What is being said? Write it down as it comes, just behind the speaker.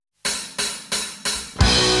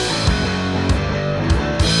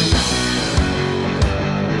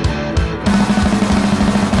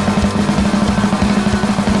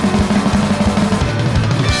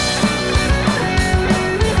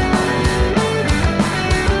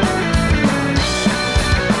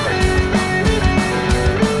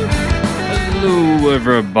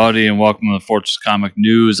Everybody, and welcome to the Fortress Comic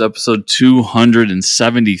News, episode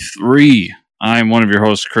 273. I'm one of your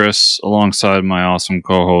hosts, Chris, alongside my awesome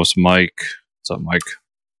co-host, Mike. What's up, Mike?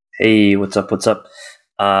 Hey, what's up?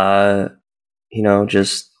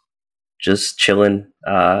 Just chilling.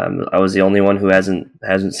 I was the only one who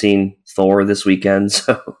hasn't seen Thor this weekend,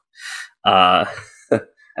 so and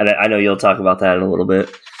I know you'll talk about that in a little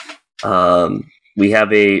bit. We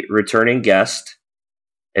have a returning guest.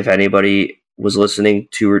 If anybody was listening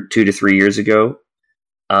 2 to 3 years ago,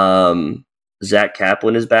 Zach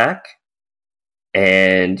Kaplan is back,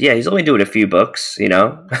 and yeah, he's only doing a few books.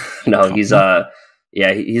 No, he's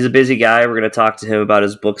he's a busy guy. We're going to talk to him about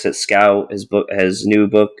his books at Scout. His new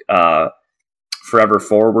book, Forever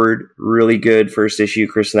Forward, really good first issue.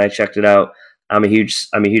 Chris and I checked it out. I'm a huge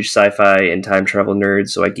sci-fi and time travel nerd,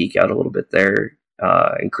 so I geek out a little bit there.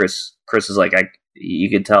 And Chris is like, you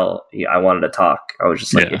could tell I wanted to talk. I was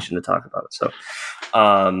just itching to talk about it. So,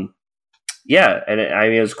 and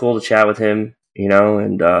it was cool to chat with him,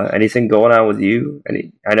 and anything going on with you?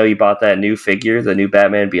 I know you bought that new figure, the new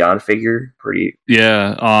Batman Beyond figure. Pretty sick.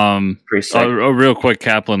 A real quick,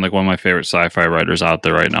 Kaplan, like one of my favorite sci-fi writers out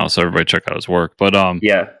there right now. So everybody check out his work. But I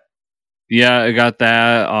got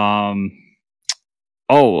that.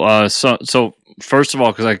 So first of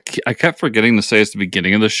all, because I kept forgetting to say it's the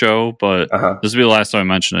beginning of the show, but this will be the last time I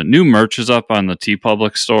mention it. New merch is up on the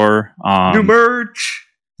TeePublic store. New merch!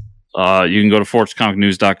 You can go to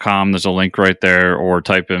FortressComicNews.com. There's a link right there, or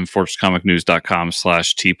type in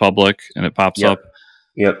FortressComicNews.com/TeePublic, and it pops up.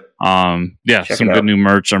 Yep. Check some good new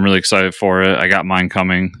merch. I'm really excited for it. I got mine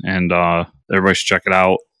coming, and everybody should check it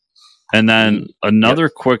out. And then another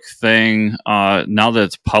quick thing, now that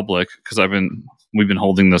it's public, because we've been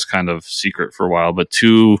holding this kind of secret for a while, but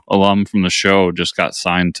 2 alum from the show just got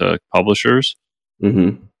signed to publishers.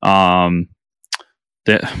 Mm-hmm.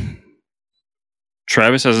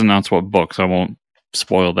 Travis has announced what books. I won't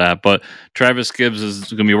spoil that, but Travis Gibbs is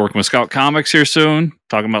going to be working with Scout Comics here soon,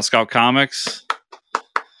 talking about Scout Comics.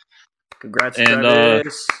 Congrats, and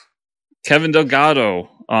Travis. Kevin Delgado,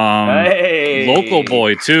 local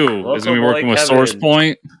boy too, is going to be working with Source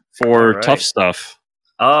Point for Tough Stuff.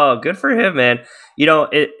 Oh, good for him, man.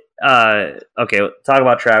 Okay, talk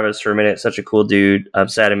about Travis for a minute. Such a cool dude. I'm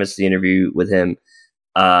sad I missed the interview with him.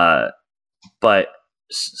 But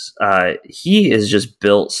he has just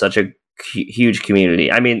built such a huge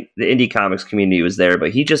community. I mean, the indie comics community was there,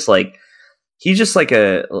 but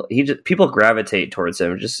people gravitate towards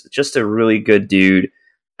him. Just a really good dude.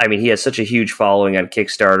 I mean, he has such a huge following on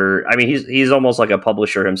Kickstarter. I mean, he's almost like a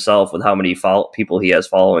publisher himself with how many people he has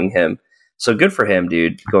following him. So good for him,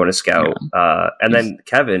 dude, going to Scout. And then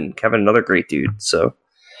Kevin, another great dude. So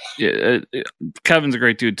Kevin's a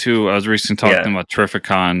great dude too. I was recently talking to him about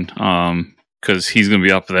Terrificon, because he's going to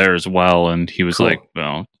be up there as well. And he was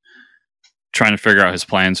trying to figure out his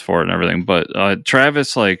plans for it and everything. But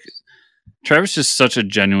Travis is such a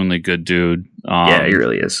genuinely good dude. He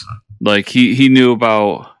really is. Like he knew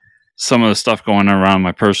about some of the stuff going on around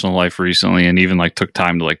my personal life recently, and even took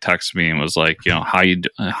time to text me and was like, how you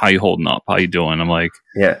holding up? How you doing? I'm like,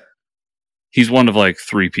 he's one of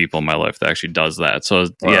 3 people in my life that actually does that. So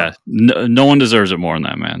no one deserves it more than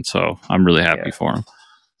that, man. So I'm really happy for him.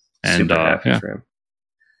 And super happy for him.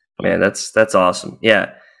 Man, that's awesome.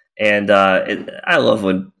 Yeah. And I love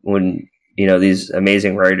when these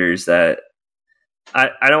amazing writers that I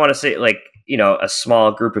don't want to say a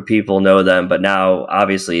small group of people know them, but now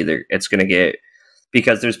obviously it's going to get,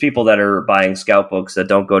 because there's people that are buying Scout books that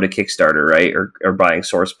don't go to Kickstarter, right? Or buying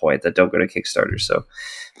Source Point that don't go to Kickstarter. So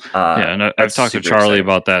and I've talked to Charlie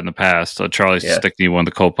about that in the past. Charlie Stickney, one of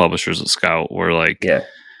the co-publishers at Scout, where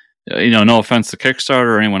no offense to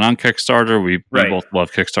Kickstarter or anyone on Kickstarter, we both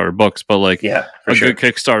love Kickstarter books, but good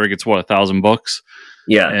Kickstarter gets 1,000 books,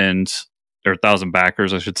 or 1,000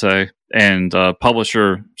 backers, I should say, and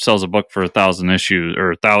publisher sells a book for 1,000 issues or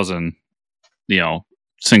 1,000,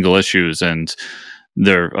 single issues, and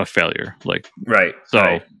they're a failure.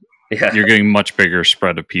 You're getting much bigger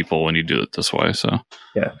spread of people when you do it this way. So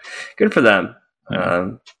good for them.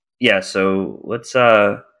 So let's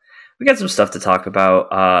we got some stuff to talk about.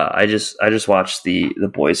 I just watched the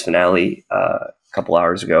Boys finale a couple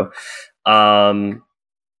hours ago.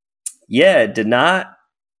 Did not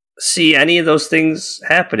see any of those things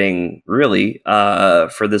happening really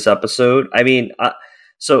for this episode. I mean,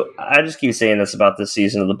 so I just keep saying this about this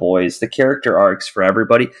season of The Boys. The character arcs for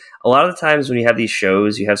everybody. A lot of the times when you have these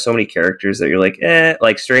shows, you have so many characters that you're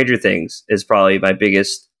like Stranger Things is probably my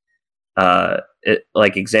biggest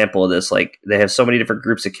example of this. Like, they have so many different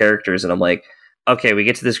groups of characters, and I'm like, okay, we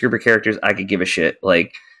get to this group of characters, I could give a shit.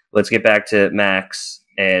 Like, let's get back to Max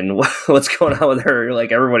and what's going on with her.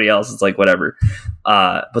 Like everybody else, it's like whatever.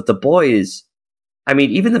 But the boys, I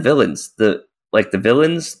mean, even the villains, the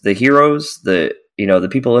villains, the heroes, the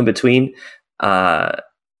people in between,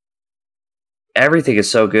 everything is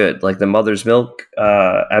so good. Like the Mother's Milk,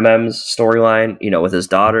 MM's storyline, with his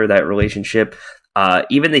daughter, that relationship,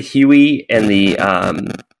 even the Huey and the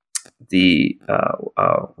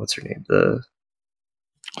what's her name? The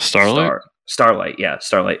Starlight. Yeah.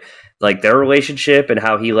 Starlight. Like their relationship and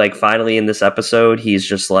how he like finally in this episode, he's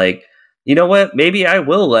just like, you know what? Maybe I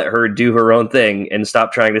will let her do her own thing and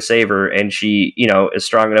stop trying to save her. And she, is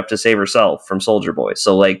strong enough to save herself from Soldier Boy.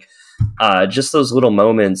 So like, just those little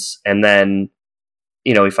moments. And then,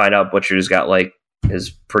 we find out Butcher's got like, is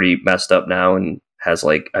pretty messed up now and has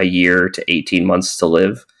like a year to 18 months to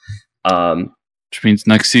live. Which means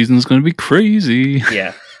next season is going to be crazy.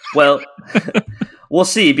 Yeah. Well, we'll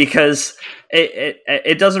see, because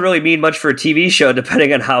it doesn't really mean much for a TV show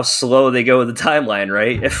depending on how slow they go with the timeline,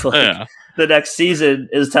 right? If the next season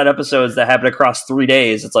is 10 episodes that happen across 3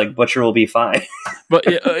 days, it's like Butcher will be fine. But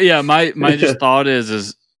yeah, my just thought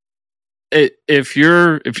is if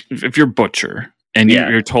you're Butcher and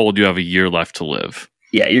you're told you have a year left to live,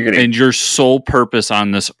 and your sole purpose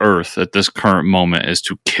on this earth at this current moment is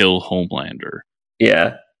to kill Homelander.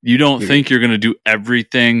 Yeah. You don't think you're going to do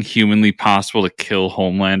everything humanly possible to kill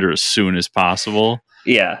Homelander as soon as possible?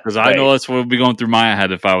 Yeah. Because I know that's what would be going through my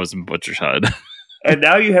head if I was in Butcher's head. And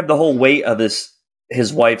now you have the whole weight of his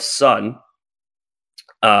wife's son,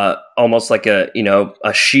 almost like a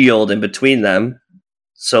shield in between them.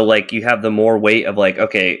 So like you have the more weight of like,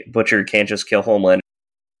 okay, Butcher can't just kill Homelander.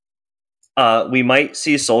 We might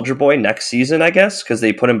see Soldier Boy next season, I guess, because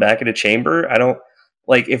they put him back in a chamber. I don't...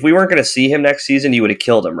 Like, if we weren't going to see him next season, you would have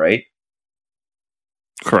killed him, right?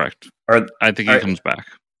 Correct. I think he comes back.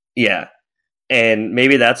 Yeah. And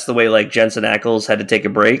maybe that's the way, like, Jensen Ackles had to take a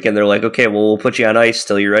break, and they're like, okay, well, we'll put you on ice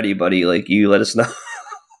till you're ready, buddy. Like, you let us know.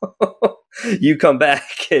 You come back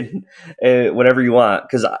and whatever you want.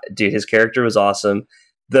 Because, dude, his character was awesome.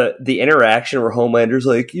 The interaction where Homelander's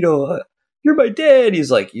like, you're my dad. He's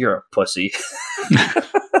like, you're a pussy.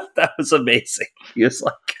 That was amazing. He's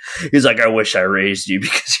like, I wish I raised you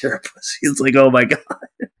because you're a pussy. It's like, oh my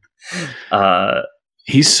god.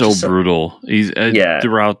 He's so brutal. He's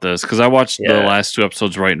throughout this, because I watched the last 2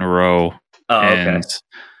 episodes right in a row. Oh, and,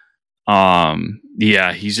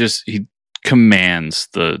 okay. He commands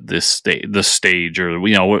the stage or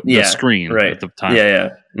the screen right at the time. Yeah.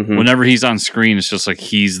 Mm-hmm. Whenever he's on screen, it's just like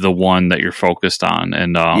he's the one that you're focused on,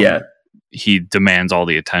 and he demands all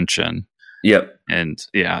the attention. Yep. And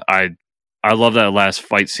I love that last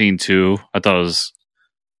fight scene too. I thought it was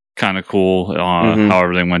kind of cool how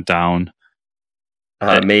everything went down.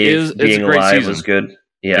 It's being a great alive season. Was good.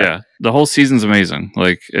 Yeah. The whole season's amazing.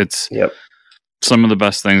 Like it's some of the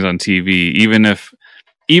best things on TV.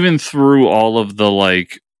 Even through all of the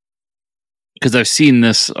like, because I've seen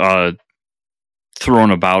this thrown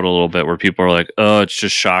about a little bit where people are like, oh, it's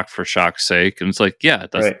just shock for shock's sake, and it's like, yeah,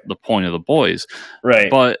 that's the point of the boys, right?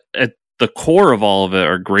 But at the core of all of it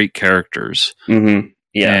are great characters. Mm-hmm.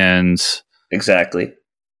 Yeah, and exactly.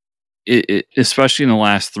 It especially in the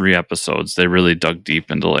last 3 episodes, they really dug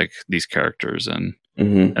deep into like these characters, and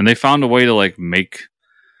they found a way to like make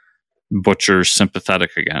Butcher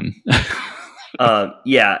sympathetic again.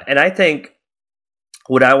 And I think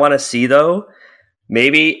what I want to see though,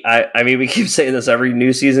 maybe I mean we keep saying this every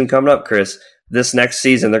new season coming up, Chris. This next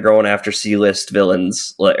season they're going after C-list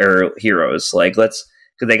villains or heroes. Like because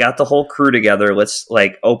they got the whole crew together. Let's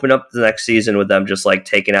like open up the next season with them just like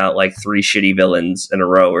taking out like 3 shitty villains in a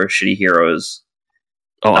row or shitty heroes.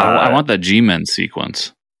 Oh, I want that G-Men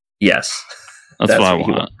sequence. Yes, that's what I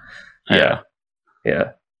want. Yeah.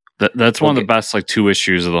 That's one of the best like 2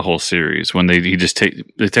 issues of the whole series when they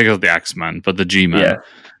take out the X-Men, but the G-Men,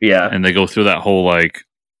 and they go through that whole like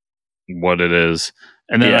what it is.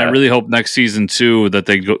 And then I really hope next season too that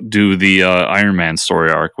they do the Iron Man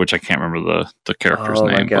story arc, which I can't remember the character's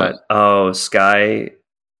name. My God. Not Sky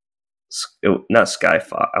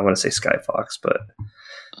Fox. I want to say Sky Fox, but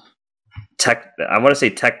I want to say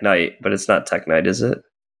Tech Knight, but it's not Tech Knight, is it?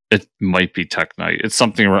 It might be Tech Knight. It's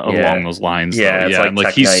something along those lines. Yeah, yeah.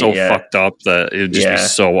 Like he's Knight, so fucked up that it would just be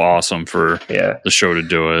so awesome for the show to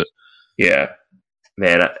do it. Yeah.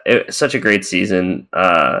 Man, it's such a great season.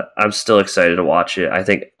 I'm still excited to watch it. I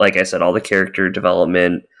think, like I said, all the character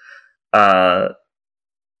development. And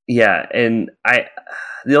the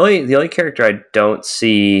only character I don't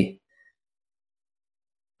see,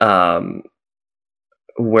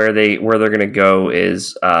 where they're gonna go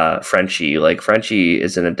is Frenchie. Like Frenchie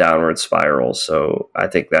is in a downward spiral, so I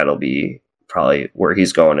think that'll be probably where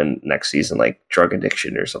he's going in next season, like drug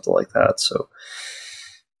addiction or something like that. So,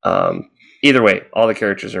 either way, all the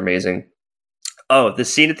characters are amazing. Oh, the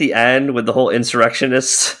scene at the end with the whole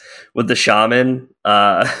insurrectionists with the shaman,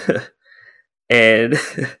 and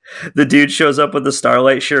the dude shows up with the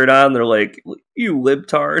Starlight shirt on. They're like, "You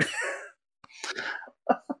libtard."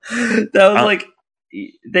 That was like,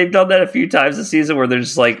 they've done that a few times this season where they're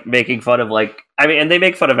just like making fun of and they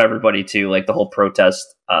make fun of everybody too, like the whole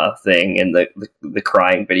protest thing and the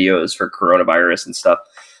crying videos for coronavirus and stuff.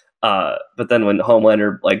 But then when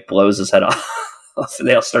Homelander like blows his head off,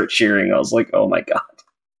 they all start cheering. I was like, oh my god.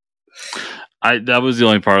 That was the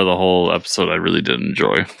only part of the whole episode I really did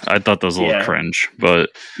enjoy. I thought that was a little cringe, but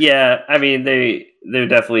yeah, I mean they're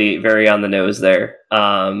definitely very on the nose there.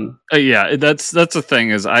 Yeah, that's the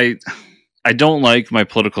thing is I don't like my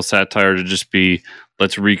political satire to just be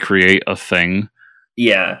let's recreate a thing.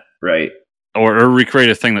 Yeah, right. Or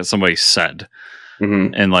recreate a thing that somebody said,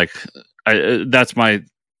 and like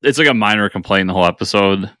it's like a minor complaint in the whole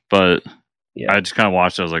episode, but. Yeah. I just kind of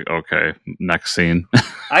watched it. I was like, okay, next scene.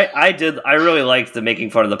 I really liked the making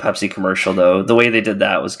fun of the Pepsi commercial, though. The way they did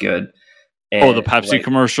that was good. And the Pepsi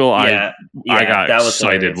commercial? I got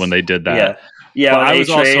excited when they did that. Yeah. But I was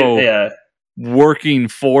also working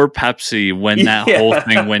for Pepsi when that whole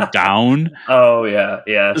thing went down. Oh, yeah.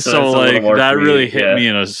 Yeah. So like, that really hit me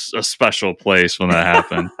in a special place when that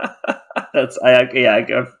happened.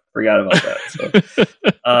 I forgot about that.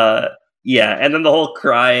 So. Yeah, and then the whole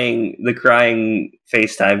crying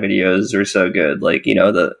FaceTime videos are so good. Like, you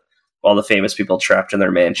know, all the famous people trapped in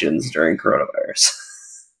their mansions during coronavirus.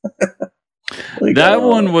 That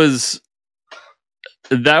one was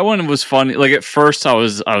funny. Like at first I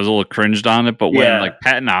was a little cringed on it, but when like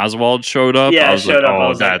Patton Oswalt showed up, I was like,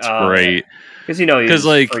 oh, that's great. Because he was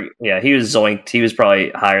zoinked. He was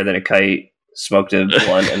probably higher than a kite, smoked a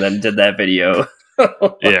blunt, and then did that video.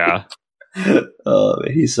 Yeah. Oh,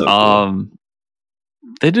 he's so cool.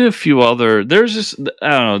 They did a few other. There's just I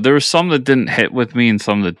don't know. There were some that didn't hit with me and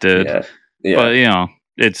some that did. Yeah. But you know,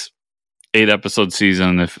 it's 8-episode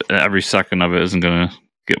season. If every second of it isn't going to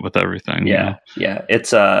get with everything. Yeah, yeah.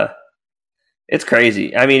 It's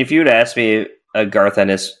crazy. I mean, if you would ask me, a Garth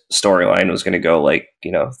Ennis storyline was going to go like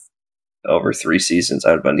over 3 seasons,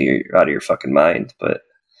 I'd have been out of your fucking mind. But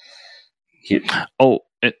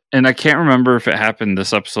and I can't remember if it happened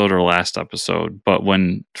this episode or last episode, but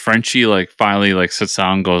when Frenchie finally sits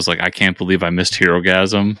down and goes I can't believe I missed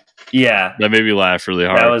Herogasm. Yeah. That made me laugh really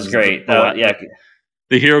hard. That was great. The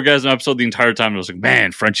Herogasm episode, the entire time, I was like,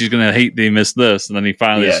 man, Frenchie's going to hate they missed this. And then he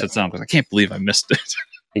finally sits down and goes, I can't believe I missed it.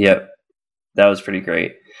 Yep. That was pretty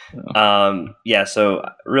great. Yeah. So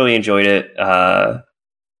really enjoyed it.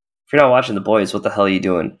 If you're not watching The Boys, what the hell are you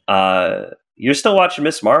doing? You're still watching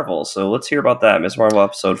Ms. Marvel, so let's hear about that. Ms. Marvel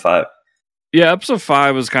episode 5. Yeah, episode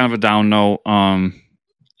 5 was kind of a down note.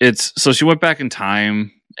 So she went back in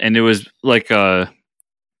time, and it was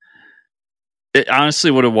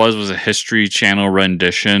honestly what it was a History Channel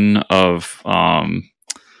rendition of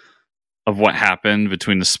what happened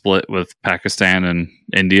between the split with Pakistan and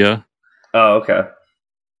India. Oh, okay.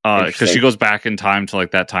 Because she goes back in time to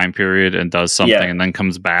that time period and does something, and then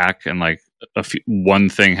comes back and one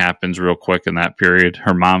thing happens real quick in that period.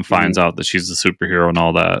 Her mom finds out that she's the superhero and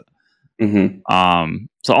all that. So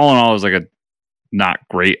all in all, it was a not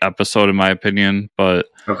great episode in my opinion, but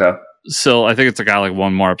okay. Still, I think it's got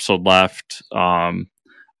one more episode left. The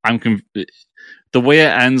way it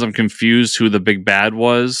ends, I'm confused who the big bad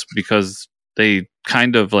was because they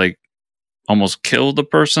kind of almost killed the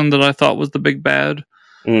person that I thought was the big bad.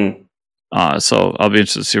 So I'll be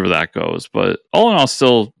interested to see where that goes. But all in all,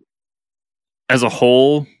 still, as a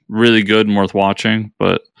whole, really good and worth watching.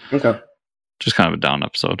 But just kind of a down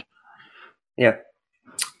episode. Yeah.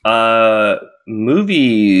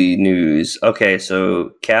 Movie news. Okay,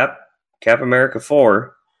 so Cap America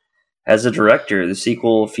 4 has a director. The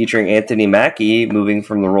sequel featuring Anthony Mackie moving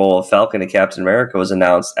from the role of Falcon to Captain America was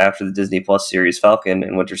announced after the Disney Plus series Falcon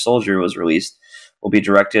and Winter Soldier was released. Will be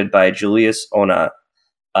directed by Julius Ona.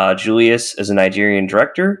 Julius is a Nigerian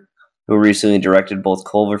director who recently directed both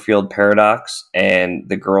Cloverfield Paradox and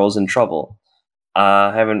The Girls in Trouble.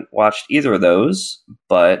 I haven't watched either of those,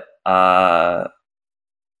 but best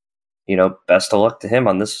of luck to him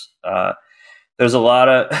on this. There's a lot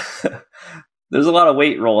of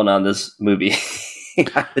weight rolling on this movie.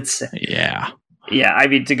 I would say. Yeah. I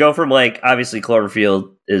mean, to go from obviously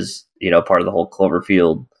Cloverfield is part of the whole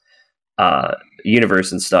Cloverfield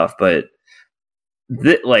universe and stuff, but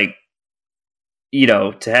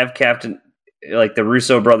to have Captain, the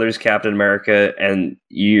Russo brothers Captain America, and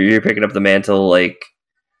you're picking up the mantle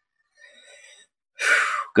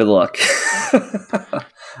Good luck.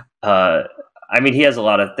 I mean, he has a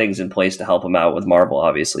lot of things in place to help him out with Marvel,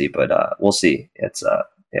 obviously, but we'll see. It's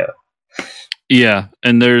yeah,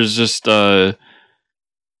 and there's just this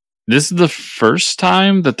is the first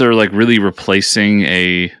time that they're like really replacing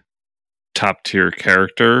a top tier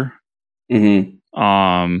character. Mm-hmm.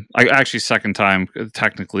 Actually second time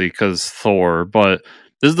technically because Thor, but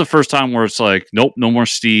this is the first time where it's like, nope, no more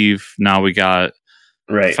Steve. Now we got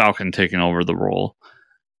Falcon taking over the role.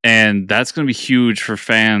 And that's going to be huge for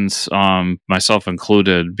fans, myself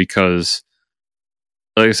included, because,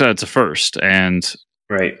 like I said, it's a first, and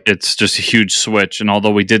it's just a huge switch. And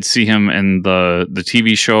although we did see him in the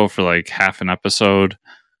TV show for like half an episode,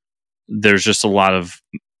 there's just a lot of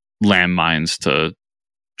landmines to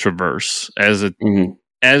traverse,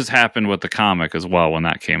 as happened with the comic as well when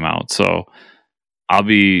that came out. So I'll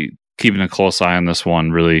be keeping a close eye on this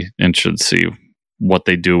one. Really interested to see what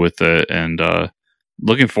they do with it, and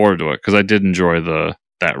looking forward to it because I did enjoy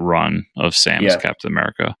that run of Sam as Captain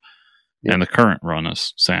America and the current run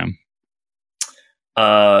as Sam.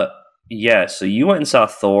 So you went and saw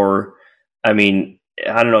Thor. I mean,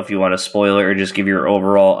 I don't know if you want to spoil it or just give your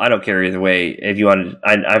overall. I don't care either way. If you want to,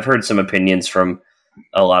 I've heard some opinions from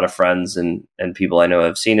a lot of friends and people I know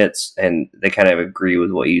have seen it, and they kind of agree with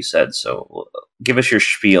what you said. So give us your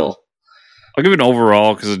spiel. I'll give it an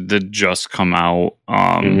overall because it did just come out.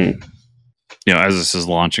 As this is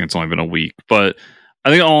launching, it's only been a week, but I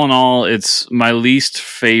think all in all, it's my least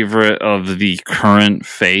favorite of the current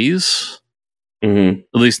phase. At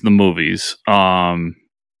least in the movies. I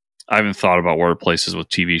haven't thought about where it places with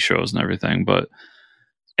TV shows and everything,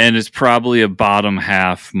 and it's probably a bottom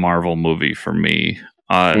half Marvel movie for me.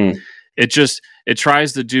 It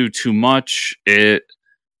tries to do too much. It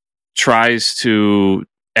tries to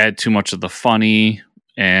add too much of the funny,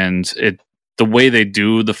 and the way they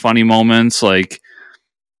do the funny moments, like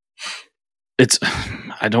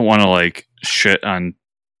I don't want to like shit on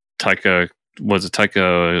Taika. Was it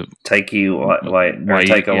Taika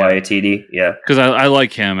Waititi? Yeah, because I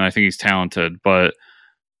like him and I think he's talented, but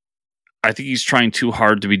I think he's trying too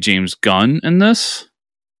hard to be James Gunn in this.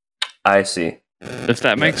 I see. If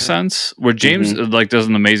that makes sense, where James like does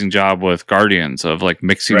an amazing job with Guardians of like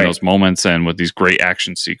mixing those moments in with these great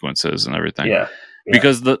action sequences and everything. Yeah.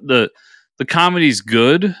 Because the comedy's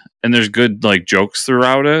good and there's good like jokes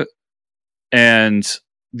throughout it, and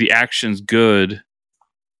the action's good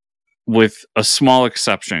with a small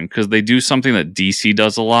exception because they do something that DC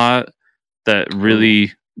does a lot that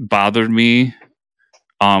really bothered me,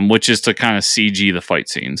 which is to kind of CG the fight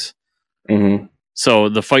scenes. So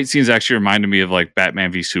the fight scenes actually reminded me of like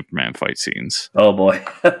Batman v Superman fight scenes. Oh boy.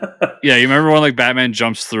 Yeah, you remember when like Batman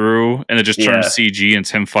jumps through and it just turns CG and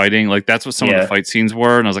it's him fighting? Like that's what some of the fight scenes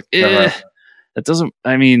were, and I was like, that doesn't.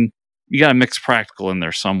 I mean, you got to mix practical in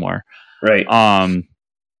there somewhere, right?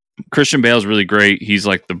 Christian Bale's really great. He's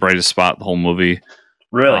like the brightest spot the whole movie.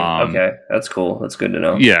 Really? Okay, that's cool. That's good to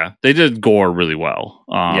know. Yeah, they did Gore really well.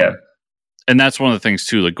 And that's one of the things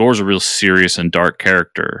too. Like Gore's a real serious and dark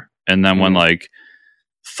character, and then when like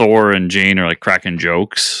Thor and Jane are like cracking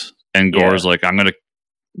jokes, and Gore's like, "I'm gonna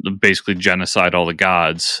basically genocide all the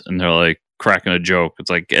gods," and they're like cracking a joke.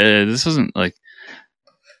 It's like this isn't like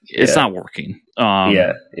it's not working.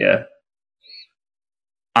 Yeah.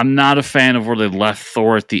 I'm not a fan of where they left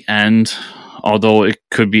Thor at the end, although it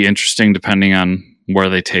could be interesting depending on where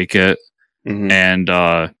they take it. And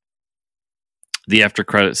the after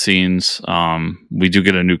credit scenes, we do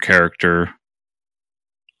get a new character.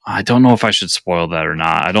 I don't know if I should spoil that or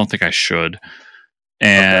not. I don't think I should.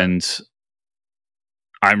 And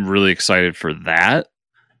I'm really excited for that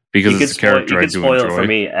because it's a character I do enjoy. You can spoil it for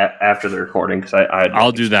me after the recording because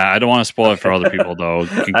I'll do that. I don't want to spoil it for other people though.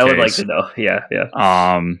 I would like to know. Yeah.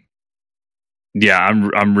 Yeah,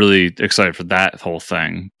 I'm really excited for that whole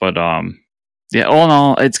thing. But all in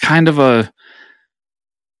all, it's kind of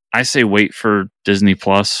I say wait for Disney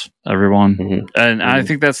Plus, everyone. And I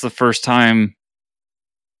think that's the first time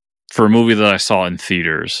for a movie that I saw in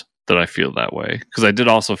theaters that I feel that way. Because I did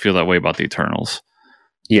also feel that way about the Eternals.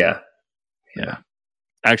 Yeah.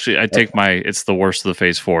 Actually, I take it's the worst of the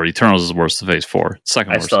Phase 4. Eternals is the worst of the Phase 4.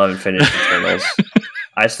 Second worst. I still haven't finished Eternals.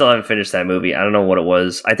 I still haven't finished that movie. I don't know what it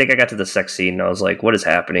was. I think I got to the sex scene and I was like, what is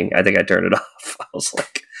happening? I think I turned it off. I was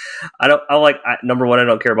like, number one, I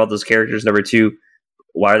don't care about those characters. Number two,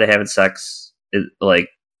 why are they having sex?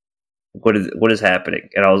 What is happening?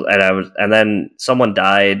 And then someone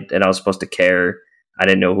died and I was supposed to care. I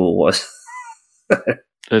didn't know who it was.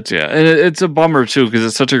 It's a bummer too because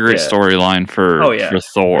it's such a great storyline for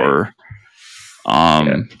Thor.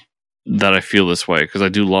 That I feel this way because I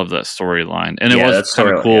do love that storyline, and it was kind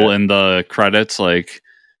of cool in the credits. Like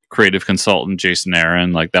creative consultant Jason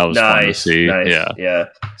Aaron. Like that was fun to see. Yeah.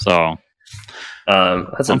 So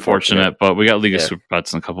that's unfortunate, but we got League of Super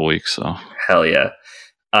Pets in a couple weeks. So hell yeah.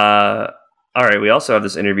 All right, we also have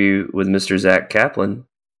this interview with Mr. Zack Kaplan,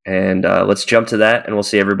 and let's jump to that, and we'll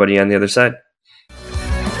see everybody on the other side.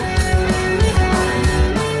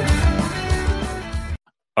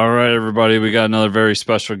 All right, everybody, we got another very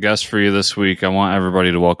special guest for you this week. I want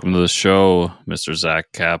everybody to welcome to the show Mr.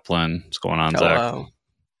 Zack Kaplan. What's going on, Hello. Zach?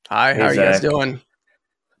 Hi, how are you guys doing?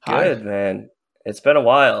 Good, man. It's been a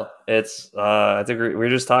while. It's I think we were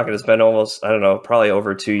just talking. It's been almost, I don't know, probably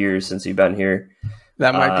over 2 years since you've been here.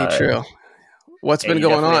 That might be true. What's been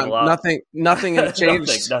going on? Nothing has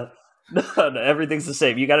changed. No, everything's the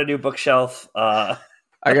same. You got a new bookshelf. I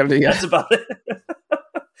got to do. That's about it.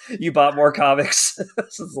 You bought more comics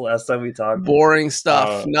since the last time we talked. Boring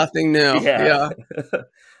stuff. Nothing new. Yeah.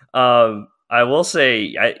 I will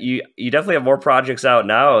say you definitely have more projects out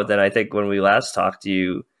now than I think when we last talked to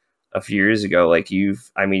you a few years ago. Like you've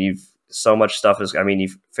so much stuff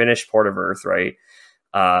you've finished Port of Earth, right?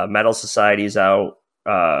 Metal Society's out.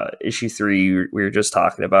 Issue 3 we were just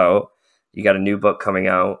talking about. You got a new book coming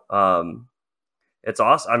out. It's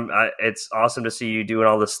awesome. It's awesome to see you doing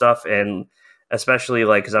all this stuff, and especially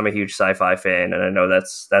like because I'm a huge sci-fi fan, and I know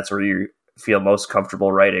that's where you feel most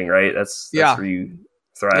comfortable writing, right? That's where you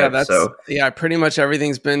thrive. Pretty much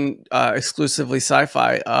everything's been exclusively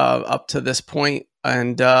sci-fi up to this point,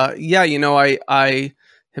 and I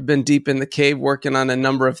have been deep in the cave working on a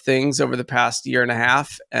number of things over the past year and a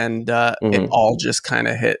half, and it all just kind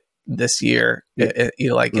of hit this year, in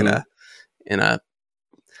a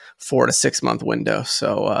 4 to 6 month window.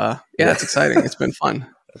 So it's exciting. It's been fun.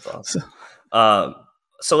 That's awesome.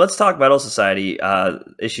 So let's talk Metal Society.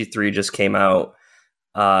 Issue 3 just came out.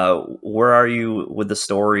 Where are you with the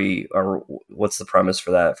story, or what's the premise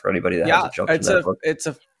for that? For anybody that hasn't jumped in that book, it's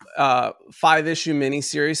a 5-issue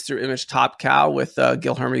miniseries through Image Top Cow with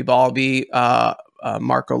Guilherme Balbi,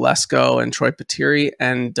 Marco Lesko, and Troy Patiri,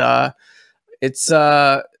 and it's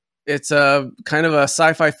a kind of a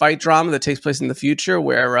sci-fi fight drama that takes place in the future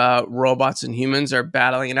where robots and humans are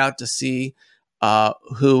battling it out to see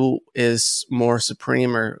who is more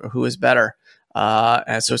supreme or who is better.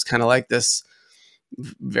 And so it's kind of like this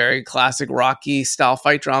very classic Rocky style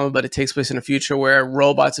fight drama, but it takes place in a future where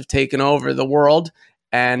robots have taken over the world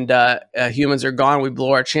and humans are gone. We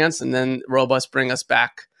blow our chance, and then robots bring us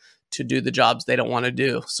back to do the jobs they don't want to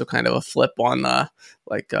do. So kind of a flip on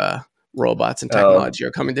robots and technology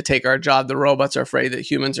are coming to take our job. The robots are afraid that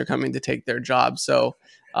humans are coming to take their job. So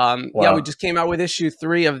we just came out with issue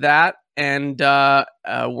 3 of that, and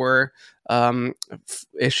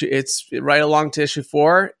it's right along to issue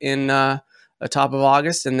 4 in the top of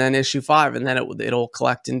August, and then issue 5, and then it'll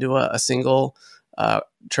collect into a single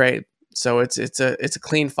trade. So it's a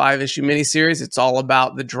clean 5-issue miniseries. It's all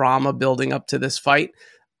about the drama building up to this fight.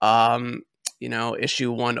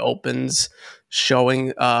 Issue 1 opens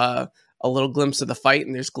showing a little glimpse of the fight,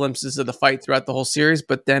 and there's glimpses of the fight throughout the whole series.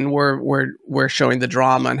 But then we're showing the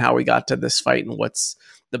drama and how we got to this fight and what's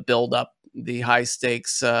the build up, the high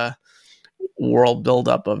stakes world build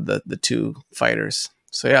up of the two fighters.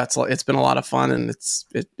 So yeah, it's been a lot of fun, and it's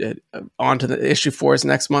on to the issue 4 is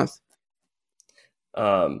next month.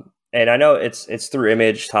 And I know it's through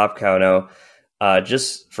Image Top Cow now.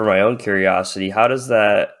 Just for my own curiosity, how is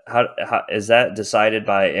that decided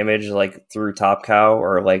by Image, like through Top Cow,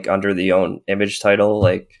 or like under the own Image title?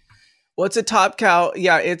 Like, well, it's a Top Cow.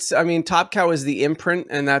 Yeah, Top Cow is the imprint,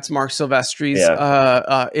 and that's Marc Silvestri's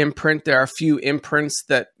imprint. There are a few imprints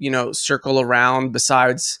that circle around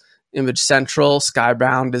besides Image Central.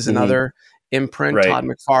 Skybound is another imprint. Right. Todd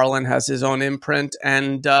McFarlane has his own imprint,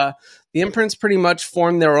 and the imprints pretty much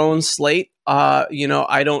form their own slate.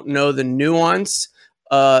 I don't know the nuance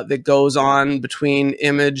that goes on between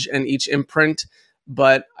Image and each imprint,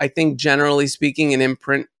 but I think generally speaking, an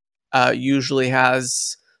imprint usually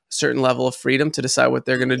has a certain level of freedom to decide what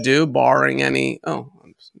they're going to do, barring any. Oh,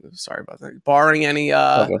 I'm sorry about that. Barring any.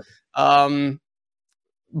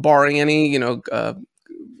 Barring any.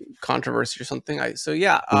 Controversy or something. This is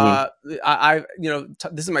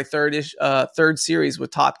my third series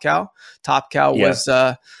with Top Cow. Top Cow was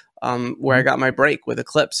where I got my break with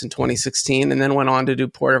Eclipse in 2016, and then went on to do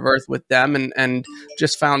Port of Earth with them, and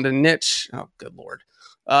just found a niche. Oh, good Lord.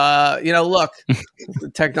 Look,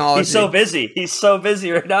 technology. He's so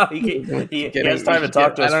busy right now. He has time to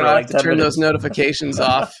talk to us for like 10 minutes. Turn those notifications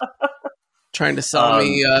off. Trying to sell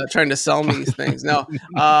me these things. No,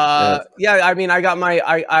 I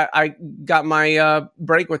got my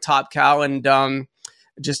break with Top Cow, and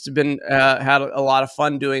just been had a lot of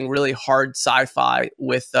fun doing really hard sci-fi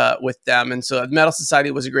with them. And so Metal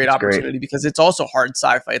Society was a great opportunity because it's also hard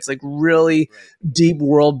sci-fi. It's like really deep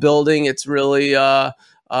world building. It's really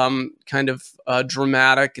kind of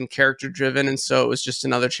dramatic and character driven. And so it was just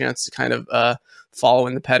another chance to kind of follow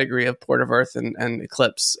in the pedigree of Port of Earth and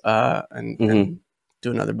Eclipse and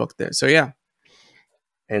do another book there. So yeah.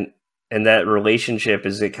 And that relationship,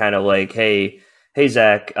 is it kind of like, hey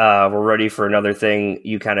Zach, we're ready for another thing.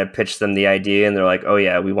 You kind of pitch them the idea and they're like, oh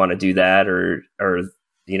yeah, we want to do that. Or,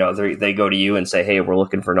 they go to you and say, hey, we're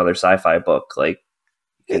looking for another sci-fi book. Like,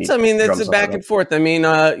 it's a back and forth. I mean,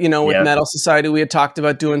 with Metal Society, we had talked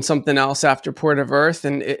about doing something else after Port of Earth.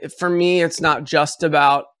 And for me, it's not just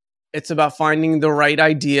about, it's about finding the right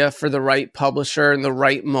idea for the right publisher and the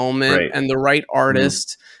right moment and the right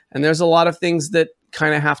artist. And there's a lot of things that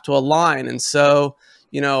kind of have to align. And so,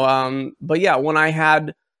 but yeah, when I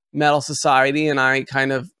had Metal Society and I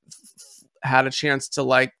kind of had a chance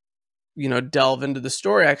to delve into the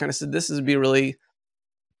story, I kind of said, this would be really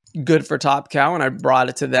good for Top Cow. And I brought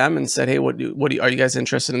it to them and said, hey, are you guys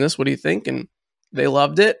interested in this? What do you think? And they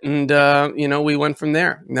loved it. And, we went from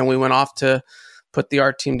there. And then we went off to put the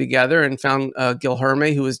art team together and found Gil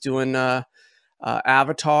Herme, who was doing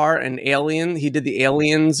Avatar and Alien. He did the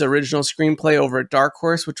Aliens original screenplay over at Dark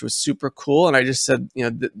Horse, which was super cool. And I just said,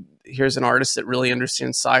 here's an artist that really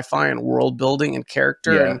understands sci-fi and world building and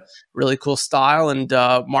character and really cool style. And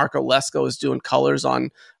Marco Lesko is doing colors on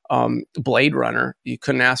Blade Runner. You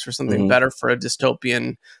couldn't ask for something better for a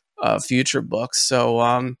dystopian future book. So,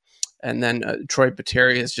 and then Troy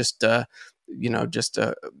Pateri is just a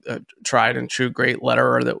tried and true great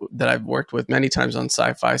letterer that I've worked with many times on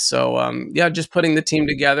sci-fi. So just putting the team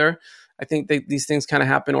together. I think these things kind of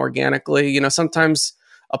happen organically. Sometimes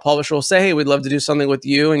a publisher will say, hey, we'd love to do something with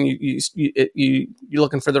you. And you're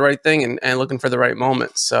looking for the right thing and looking for the right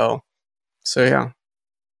moment. So yeah.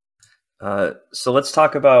 So let's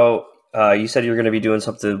talk about, you said you were going to be doing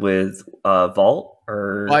something with Vault.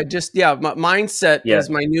 Mindset is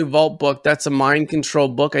my new Vault book. That's a mind control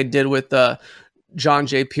book I did with John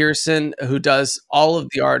J. Pearson, who does all of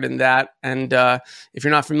the art in that. And if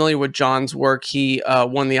you're not familiar with John's work, he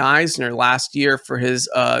won the Eisner last year for his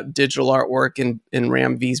digital artwork in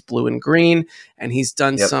Ram V's Blue and Green. And he's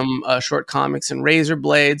done some short comics in Razor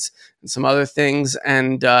Blades and some other things.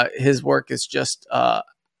 And his work is just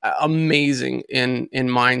amazing in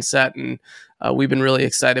Mindset. And we've been really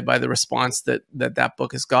excited by the response that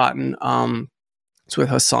book has gotten. It's with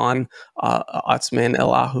Hassan Otsman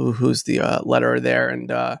Elahu, who's the letterer there.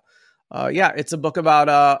 And it's a book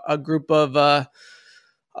about a group of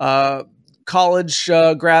college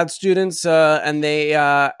grad students, and they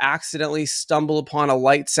accidentally stumble upon a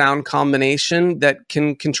light-sound combination that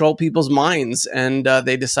can control people's minds. And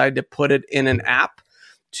they decide to put it in an app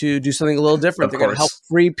to do something a little different. They're going to help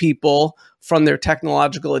free people from their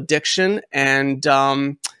technological addiction, and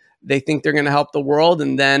they think they're going to help the world,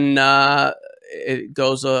 and then it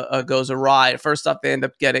goes awry. First off, they end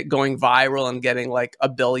up going viral and getting like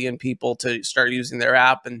 1 billion people to start using their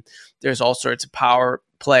app, and there's all sorts of power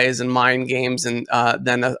plays and mind games, and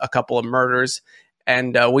then a couple of murders.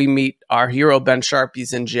 And we meet our hero, Ben Sharp.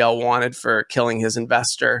 He's in jail wanted for killing his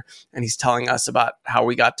investor, and he's telling us about how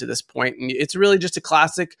we got to this point. And it's really just a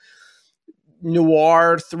classic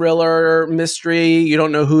noir thriller mystery. You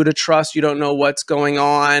don't know who to trust. You don't know what's going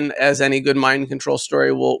on, as any good mind control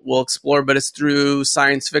story will explore. But it's through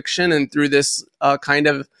science fiction and through this kind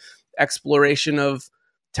of exploration of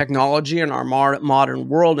technology in our modern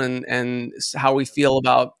world and how we feel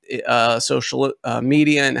about social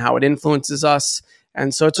media and how it influences us.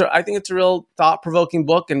 And so I think it's a real thought-provoking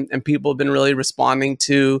book, and people have been really responding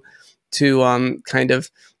to kind of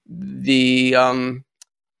the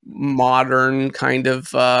modern kind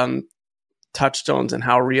of touchstones and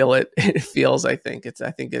how real it feels. I think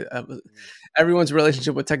everyone's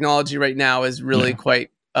relationship with technology right now is really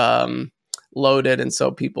quite loaded, and so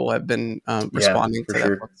people have been responding to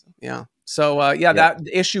that book. So that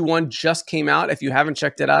issue 1 just came out. If you haven't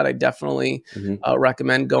checked it out, I definitely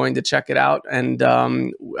recommend going to check it out. And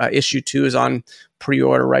issue 2 is on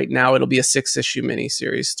pre-order right now. It'll be a 6-issue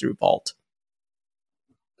miniseries through Vault.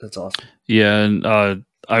 That's awesome. Yeah, and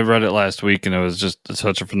I read it last week, and it was just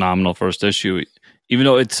such a phenomenal first issue. Even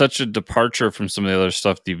though it's such a departure from some of the other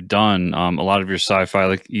stuff that you've done, a lot of your sci-fi,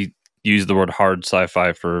 like you use the word hard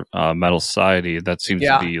sci-fi for Metal Society. That seems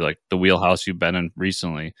to be like the wheelhouse you've been in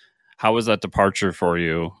recently. How was that departure for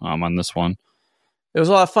you on this one? It was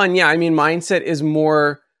a lot of fun. Yeah, I mean, Mindset is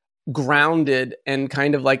more grounded and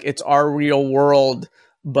kind of like it's our real world,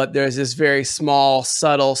 but there's this very small,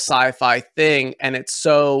 subtle sci-fi thing, and it's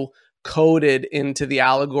so coded into the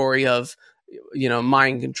allegory of,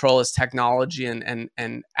 mind control as technology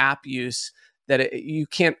and app use, that you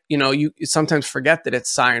can't, you sometimes forget that it's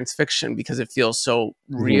science fiction because it feels so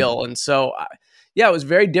real. And so, it was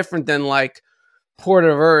very different than like Port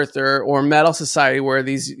of Earth or Metal Society, where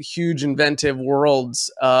these huge inventive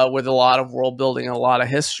worlds with a lot of world building and a lot of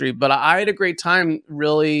history. But I had a great time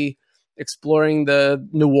really exploring the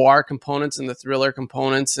noir components and the thriller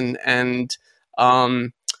components. And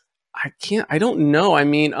I don't know. I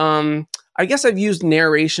mean, I guess I've used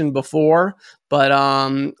narration before, but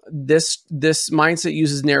this mindset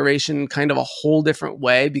uses narration kind of a whole different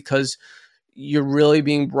way, because you're really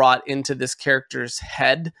being brought into this character's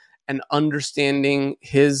head and understanding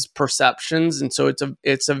his perceptions. And so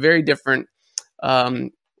it's a very different,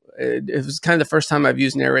 it was kind of the first time I've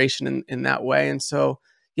used narration in that way. And so,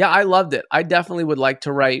 I loved it. I definitely would like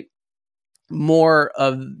to write more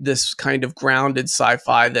of this kind of grounded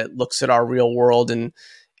sci-fi that looks at our real world and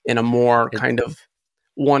in a more kind of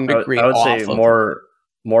 1 degree I would off say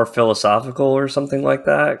more philosophical or something like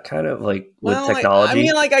that, kind of like with technology.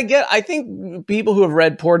 I think people who have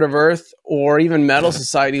read Port of Earth or even Metal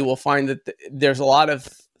Society will find that there's a lot of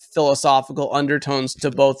philosophical undertones to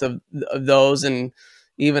both of those, and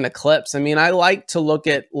even Eclipse. I mean, I like to look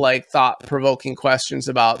at like thought-provoking questions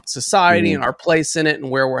about society and our place in it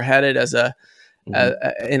and where we're headed as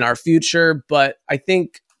in our future. But I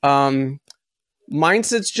think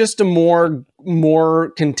Mindset's just a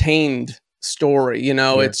more contained story.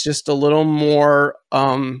 It's just a little more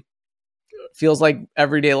feels like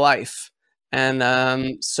everyday life.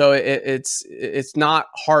 And so it's not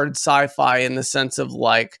hard sci-fi in the sense of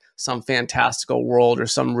like some fantastical world or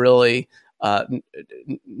some really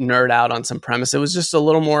nerd out on some premise. It was just a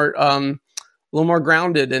little more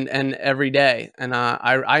grounded and everyday, and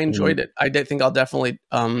I enjoyed it. I think I'll definitely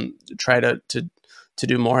try to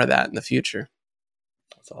do more of that in the future.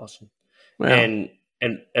 That's awesome. Yeah.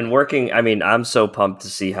 And working, I mean, I'm so pumped to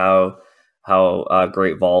see how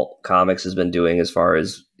Great Vault Comics has been doing as far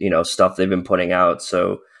as stuff they've been putting out.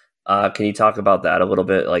 So can you talk about that a little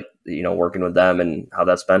bit, like working with them and how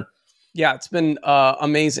that's been? Yeah, it's been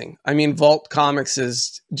amazing. I mean, Vault Comics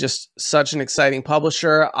is just such an exciting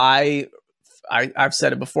publisher. I've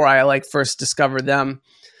said it before. I first discovered them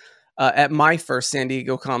at my first San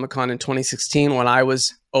Diego Comic-Con in 2016 when I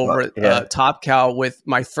was over at Top Cow with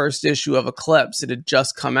my first issue of Eclipse. It had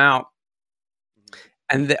just come out,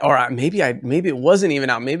 and maybe it wasn't even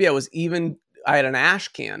out. Maybe I had an ash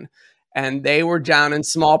can. And they were down in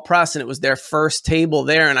small press, and it was their first table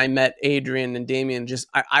there. And I met Adrian and Damien.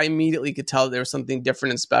 I immediately could tell there was something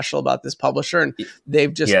different and special about this publisher. And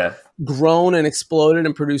they've just grown and exploded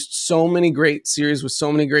and produced so many great series with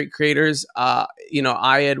so many great creators. I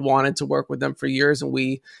had wanted to work with them for years, and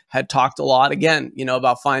we had talked a lot again,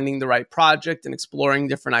 about finding the right project and exploring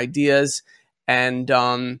different ideas. And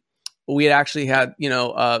we had actually had,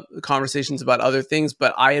 conversations about other things,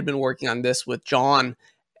 but I had been working on this with John.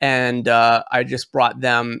 And I just brought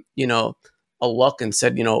them, a look and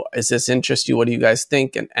said, is this interest you? What do you guys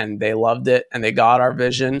think? And they loved it, and they got our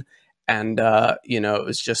vision. And, it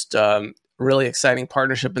was just really exciting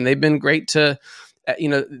partnership. And they've been great to,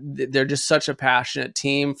 they're just such a passionate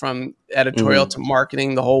team from editorial to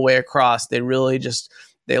marketing the whole way across. They really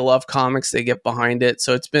they love comics. They get behind it.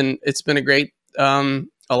 So it's been a great, a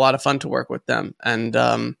lot of fun to work with them. And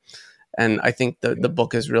I think the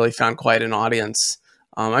book has really found quite an audience.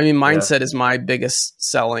 Mindset is my biggest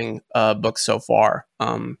selling book so far.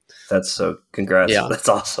 That's so congrats. Yeah. That's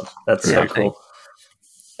awesome. That's so cool.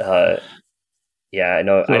 I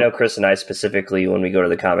know Chris and I specifically, when we go to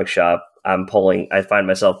the comic shop, I find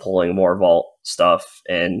myself pulling more Vault stuff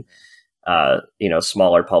and,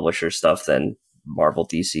 smaller publisher stuff than Marvel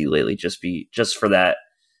DC lately, just for that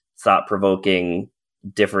thought provoking,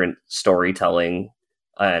 different storytelling.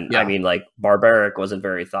 And I mean, like, Barbaric wasn't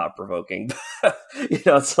very thought provoking,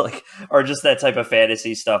 it's like, or just that type of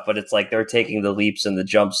fantasy stuff. But it's like they're taking the leaps and the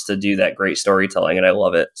jumps to do that great storytelling, and I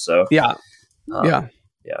love it. So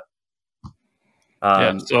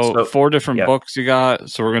So 4 different books you got.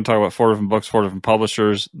 So we're going to talk about 4 different books, 4 different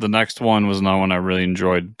publishers. The next one was another one I really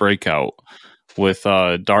enjoyed, Breakout, with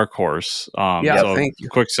Dark Horse. Thank you.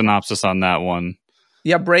 Quick synopsis on that one.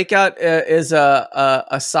 Yeah, Breakout is a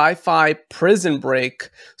sci-fi prison break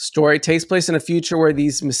story. It takes place in a future where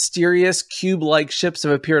these mysterious cube-like ships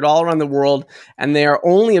have appeared all around the world, and they are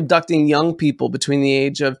only abducting young people between the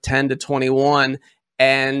age of 10 to 21.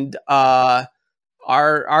 And our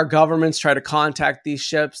governments try to contact these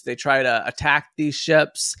ships. They try to attack these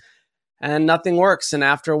ships, and nothing works. And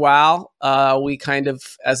after a while, we kind of,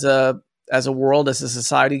 as a world, as a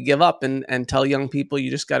society, give up and tell young people you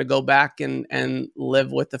just got to go back and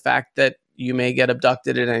live with the fact that you may get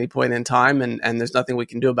abducted at any point in time, and there's nothing we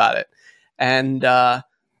can do about it. And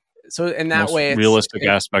so in that most way, realistic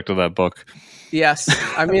aspect of that book. Yes,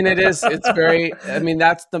 I mean it is. It's very. I mean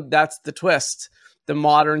that's the twist. The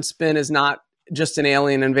modern spin is not just an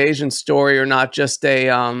alien invasion story, or not just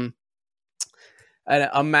a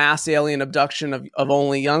mass alien abduction of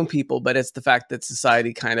only young people, but it's the fact that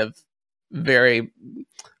society kind of very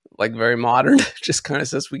modern just kind of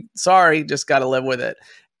says just got to live with it.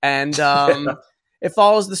 And the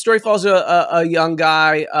story follows a young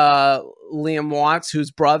guy, Liam Watts,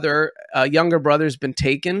 whose younger brother's been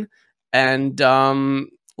taken, and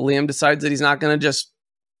Liam decides that he's not going to just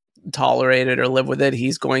tolerate it or live with it.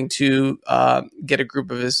 He's going to get a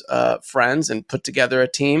group of his friends and put together a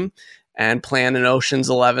team and plan an Ocean's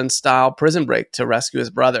 11 style prison break to rescue his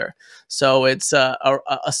brother. So it's a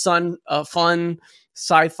fun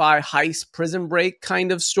sci-fi heist prison break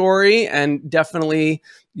kind of story, and definitely,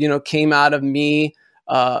 came out of me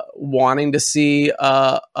wanting to see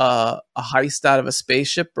a heist out of a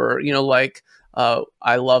spaceship, or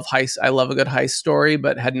I love heist. I love a good heist story,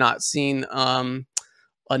 but had not seen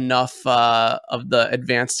enough of the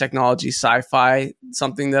advanced technology sci-fi,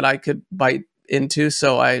 something that I could bite into.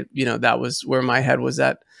 So that was where my head was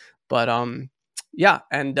at. But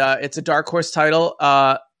it's a Dark Horse title.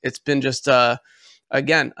 It's been just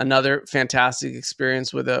again, another fantastic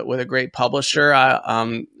experience with a great publisher.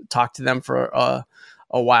 I talked to them for a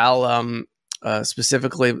while,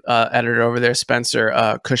 specifically editor over there,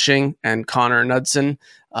 Spencer Cushing and Connor Knudsen,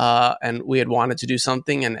 and we had wanted to do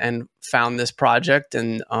something and found this project,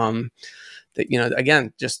 and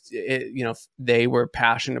again, they were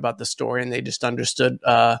passionate about the story, and they just understood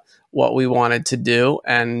what we wanted to do,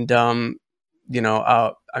 and the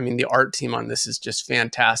art team on this is just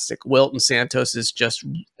fantastic. Wilton Santos is just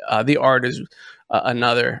the art is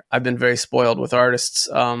another. I've been very spoiled with artists.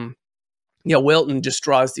 Wilton just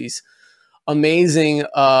draws these amazing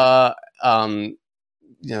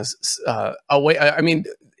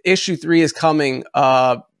issue 3 is coming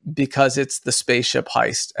because it's the spaceship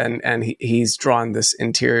heist, and he's drawn this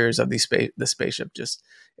interiors of the spaceship. Just,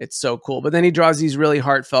 it's so cool. But then he draws these really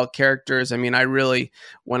heartfelt characters. I mean,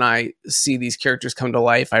 when I see these characters come to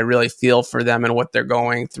life, I really feel for them and what they're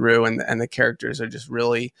going through, and the characters are just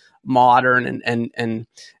really modern and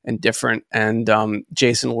different. And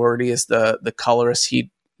Jason Wordie is the colorist. He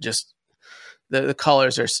just, the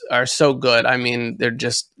colors are so good. I mean,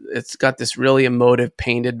 it's got this really emotive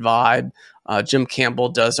painted vibe. Jim Campbell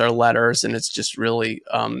does our letters, and it's just really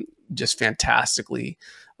just fantastically.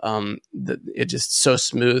 It's just so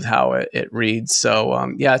smooth how it reads.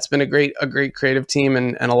 So it's been a great creative team,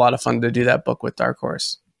 and a lot of fun to do that book with Dark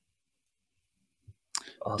Horse.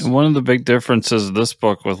 Awesome. And one of the big differences of this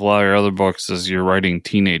book with a lot of your other books is you're writing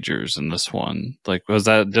teenagers in this one. Like, was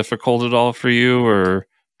that difficult at all for you, or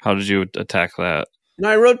how did you attack that?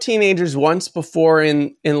 I wrote teenagers once before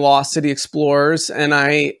in Lost City Explorers, and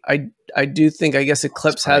I do think, I guess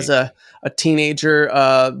Eclipse has a teenager,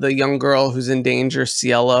 the young girl who's in danger,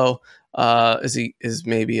 Cielo, is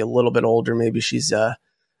maybe a little bit older. Maybe she's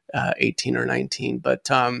 18 or 19.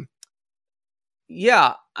 But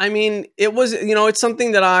I mean, it was, it's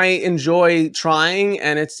something that I enjoy trying,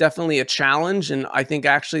 and it's definitely a challenge. And I think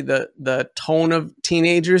actually the tone of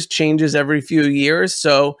teenagers changes every few years.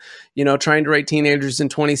 So, trying to write teenagers in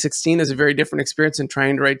 2016 is a very different experience than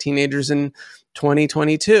trying to write teenagers in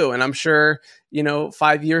 2022. And I'm sure,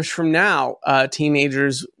 5 years from now,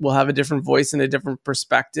 teenagers will have a different voice and a different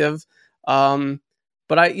perspective. But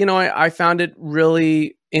I found it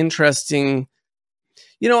really interesting.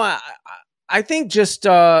 I think just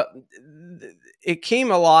it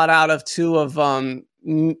came a lot out of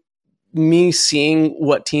me seeing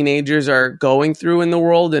what teenagers are going through in the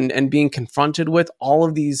world, and being confronted with all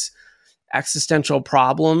of these existential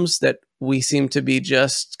problems that we seem to be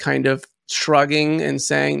just kind of shrugging and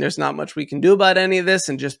saying there's not much we can do about any of this,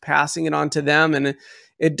 and just passing it on to them. And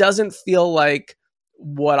it doesn't feel like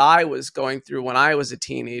what I was going through when I was a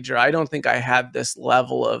teenager. I don't think I had this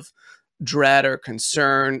level of dread or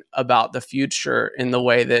concern about the future in the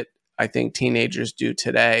way that I think teenagers do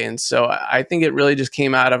today. And so I think it really just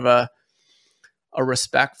came out of a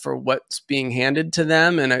respect for what's being handed to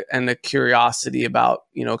them, and a curiosity about,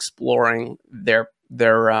 exploring their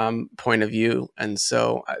point of view. And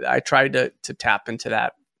so I tried to tap into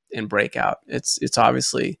that in Breakout. It's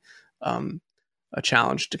obviously a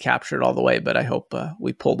challenge to capture it all the way, but I hope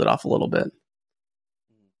we pulled it off a little bit.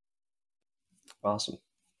 Awesome.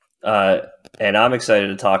 And I'm excited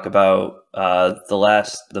to talk about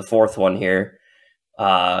the fourth one here,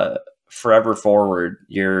 Forever Forward,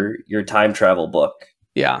 your time travel book.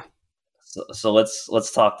 Yeah. So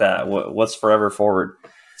let's talk that. What's Forever Forward?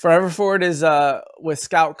 Forever Forward is with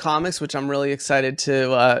Scout Comics, which I'm really excited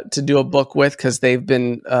to do a book with, because they've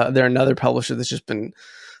been they're another publisher that's just been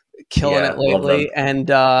killing it lately. And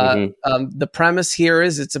the premise here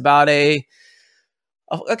is it's about a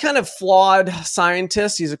kind of flawed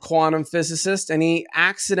scientist. He's a quantum physicist, and he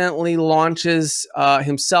accidentally launches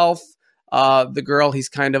himself, the girl he's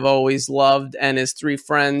kind of always loved, and his 3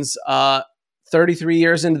 friends 33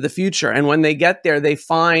 years into the future. And when they get there, they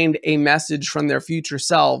find a message from their future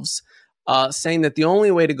selves saying that the only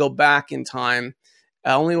way to go back in time,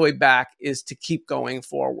 only way back is to keep going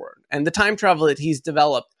forward. And the time travel that he's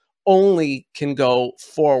developed only can go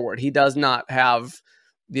forward. He does not have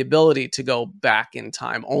the ability to go back in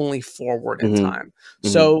time, only forward in time.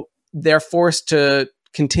 So they're forced to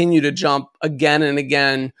continue to jump again and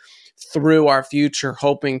again through our future,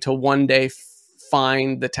 hoping to one day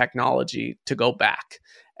find the technology to go back.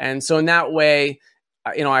 And so in that way,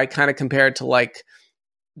 I kind of compare it to like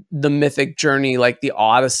the mythic journey, like the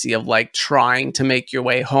Odyssey of like trying to make your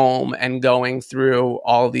way home and going through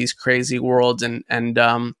all these crazy worlds. And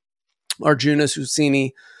Arjuna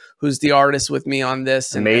Susini, who's the artist with me on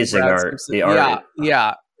this. Amazing art. The art.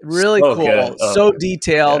 Yeah. Really so cool. So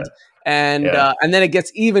detailed. Yeah. And then it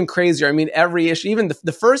gets even crazier. I mean, every issue, even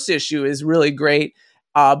the first issue is really great.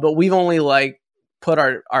 But we've only like put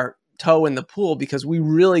our toe in the pool, because we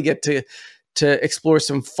really get to explore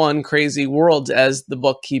some fun, crazy worlds as the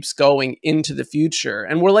book keeps going into the future.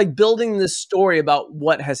 And we're like building this story about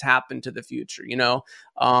what has happened to the future.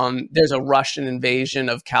 There's a Russian invasion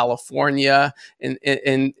of California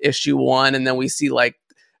in issue 1. And then we see like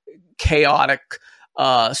chaotic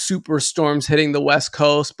superstorms hitting the West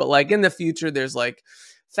Coast. But like in the future, there's like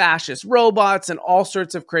fascist robots and all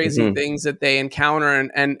sorts of crazy things that they encounter.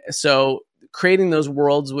 And so creating those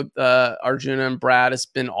worlds with Arjuna and Brad has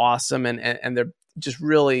been awesome, and they're just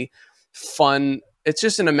really fun. It's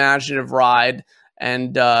just an imaginative ride,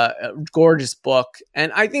 and a gorgeous book.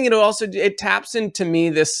 And I think it taps into me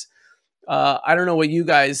this. I don't know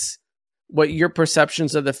what your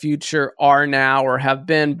perceptions of the future are now or have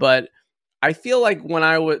been, but I feel like when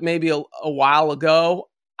I was maybe a while ago,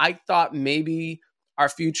 I thought maybe our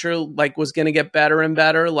future like was going to get better and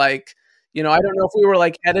better. Like, I don't know if we were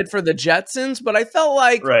like headed for the Jetsons, but I felt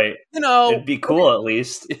like, it'd be cool at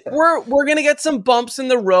least. we're going to get some bumps in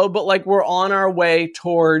the road, but like we're on our way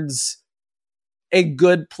towards a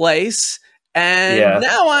good place. And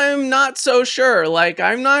now I'm not so sure. Like,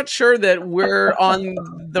 I'm not sure that we're on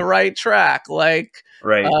the right track. Like,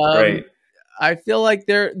 I feel like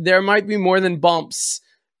there might be more than bumps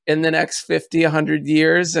in the next 50, 100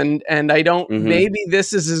 years. And I don't, maybe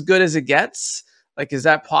this is as good as it gets. Like, is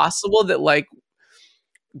that possible that like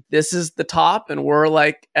this is the top and we're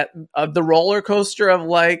like at the roller coaster of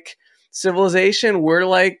like civilization? We're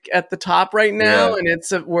like at the top right now, and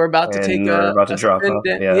we're about to drop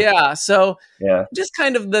off. So just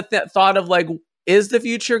kind of the thought of like, is the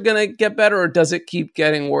future going to get better, or does it keep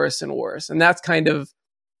getting worse and worse? And that's kind of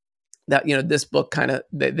that, this book kind of,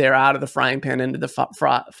 they're out of the frying pan into the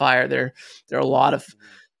fire. There are a lot of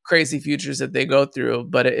crazy futures that they go through,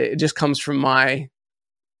 but it just comes from my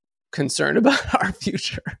concern about our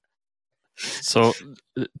future. So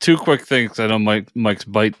 2 quick things. I know Mike's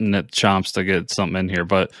biting at chomps to get something in here,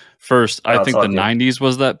 but first, I think the 90s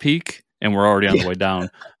was that peak, and we're already on the way down.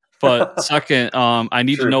 But second, I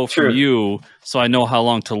need to know from you, so I know how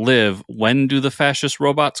long to live. When do the fascist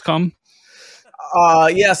robots come?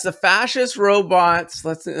 Yes, the fascist robots.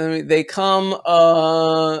 They come.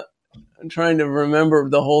 I'm trying to remember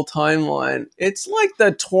the whole timeline. It's like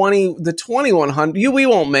the 2100. We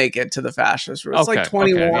won't make it to the fascist. It's like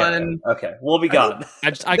 21. Okay, we'll be gone.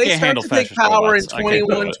 I can't handle fascist power robots.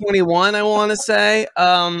 in 21. I want to say.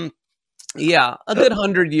 Yeah, a good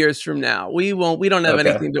 100 years from now, we don't have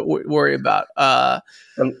anything to worry about.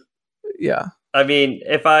 Yeah. I mean,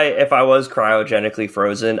 if I was cryogenically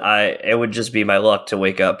frozen, it would just be my luck to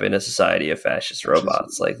wake up in a society of fascist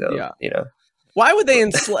robots like those. Yeah. Why would they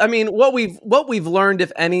I mean, what we've learned,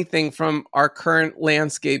 if anything, from our current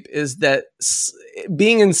landscape is that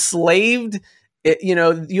being enslaved,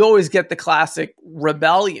 you always get the classic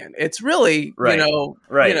rebellion. It's really,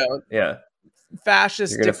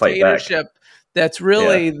 fascist dictatorship that's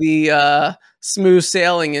really the smooth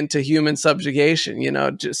sailing into human subjugation. You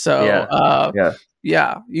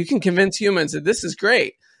can convince humans that this is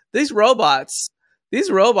great. These robots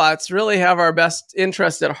really have our best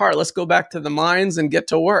interest at heart. Let's go back to the mines and get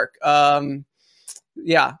to work.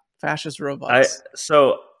 Fascist robots.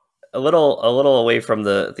 a little away from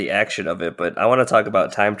the action of it, but I want to talk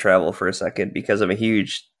about time travel for a second because I'm a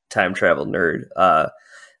huge time travel nerd.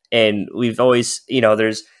 And we've always,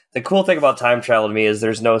 there's the cool thing about time travel to me is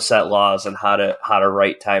there's no set laws on how to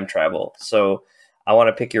write time travel. So I want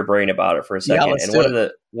to pick your brain about it for a second. Yeah, and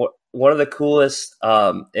one of the coolest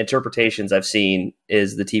interpretations I've seen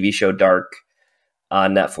is the TV show Dark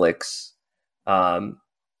on Netflix. And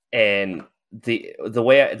the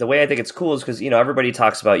way I think it's cool is because everybody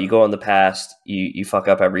talks about you go in the past, you fuck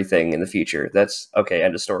up everything in the future. That's okay,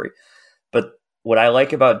 end of story. But what I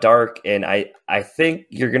like about Dark, and I think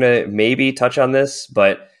you're gonna maybe touch on this,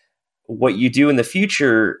 but what you do in the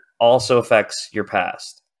future also affects your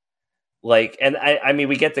past. Like, and I mean,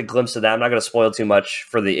 we get the glimpse of that. I'm not going to spoil too much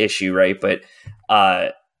for the issue, right? But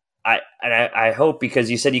I hope,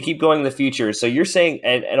 because you said you keep going in the future, so you're saying,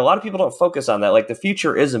 and a lot of people don't focus on that. Like, the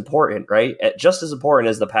future is important, right? Just as important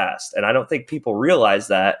as the past, and I don't think people realize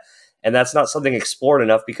that, and that's not something explored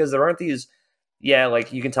enough because there aren't these. Yeah,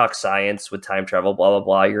 like you can talk science with time travel, blah, blah,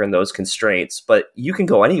 blah. You're in those constraints, but you can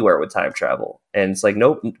go anywhere with time travel. And it's like,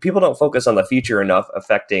 no, people don't focus on the future enough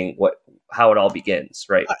affecting how it all begins,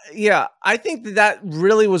 right? Yeah, I think that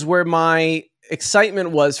really was where my excitement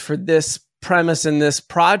was for this premise and this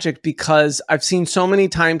project, because I've seen so many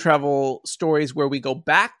time travel stories where we go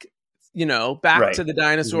back, back to the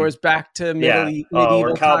dinosaurs, back to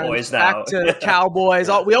medieval cowboys times, now. back to cowboys.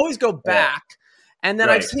 We always go back. And then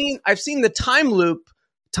I've seen the time loop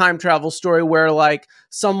time travel story where like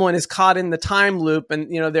someone is caught in the time loop and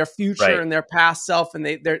their future and their past self, and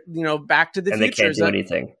they're back to the future. And they can't do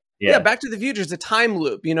anything. Yeah, Back to the Future is a time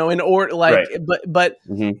loop, in order like but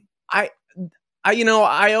I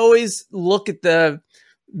always look at the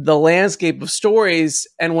landscape of stories,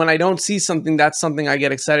 and when I don't see something, that's something I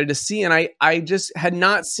get excited to see. And I just had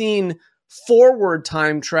not seen forward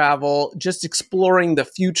time travel, just exploring the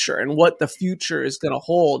future and what the future is going to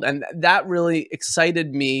hold. And that really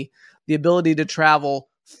excited me. The ability to travel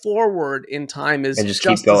forward in time is just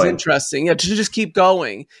as interesting. Yeah, to just keep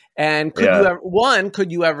going. And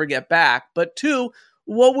could you ever get back? But two,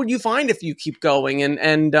 what would you find if you keep going?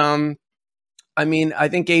 And I mean, I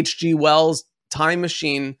think H.G. Wells' Time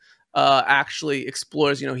Machine actually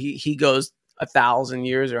explores, he goes 1,000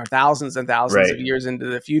 years or thousands and thousands of years into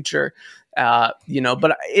the future. But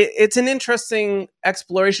it's an interesting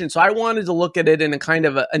exploration. So I wanted to look at it in a kind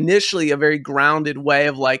of initially a very grounded way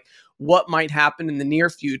of like what might happen in the near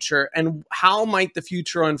future and how might the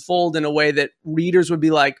future unfold in a way that readers would be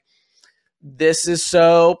like, this is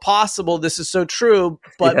so possible, this is so true.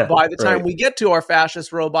 But by the time we get to our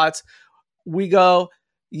fascist robots, we go,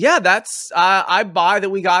 yeah, that's I buy that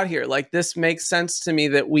we got here. Like, this makes sense to me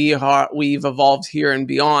that we've evolved here and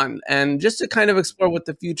beyond, and just to kind of explore what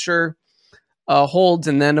the future holds.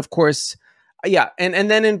 And then, of course, and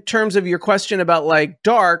then in terms of your question about like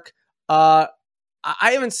Dark, I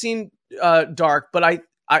haven't seen Dark, but I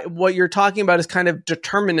what you're talking about is kind of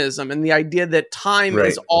determinism and the idea that time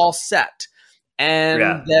is all set, and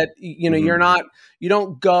that you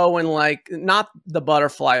don't go and like, not the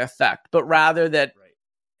butterfly effect, but rather that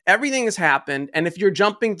everything has happened, and if you're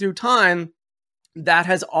jumping through time, that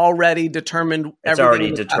has already determined. It's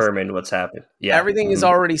already determined what's happened. Yeah, everything is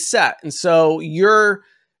already set, and so your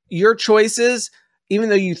choices, even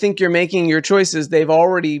though you think you're making your choices, it's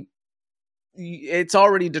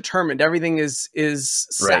already determined. Everything is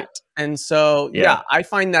set, and so I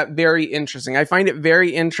find that very interesting. I find it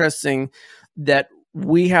very interesting that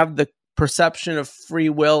we have the perception of free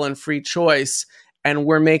will and free choice, and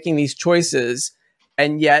we're making these choices.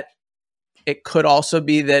 And yet it could also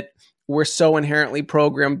be that we're so inherently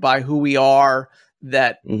programmed by who we are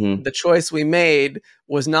that the choice we made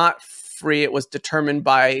was not free. It was determined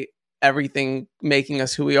by everything making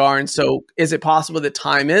us who we are. And so is it possible that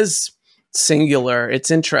time is singular? It's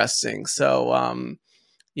interesting. So,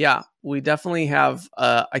 we definitely have,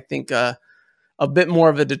 I think, a bit more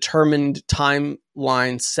of a determined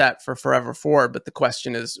timeline set for Forever Forward. But the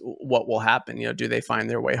question is, what will happen? Do they find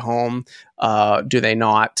their way home? Do they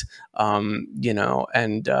not?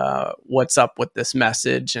 And what's up with this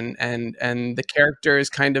message? And the character is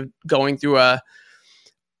kind of going through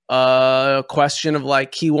a question of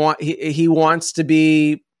like, he wants to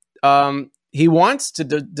be, he wants to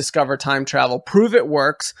discover time travel, prove it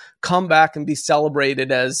works, come back and be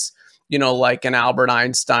celebrated as, like an Albert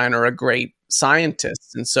Einstein or a great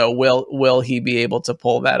scientist. And so will he be able to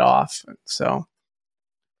pull that off? So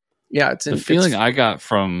it's the feeling I got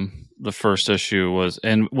from the first issue was,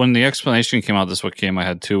 and when the explanation came out, this what came in my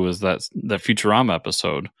head too, was that Futurama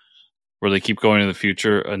episode where they keep going to the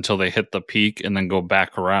future until they hit the peak and then go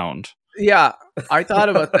back around. Yeah, I thought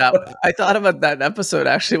about that. I thought about that episode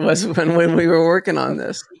actually was when we were working on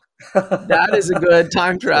this. That is a good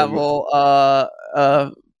time travel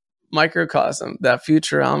microcosm, that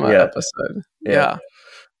Futurama episode. Yeah.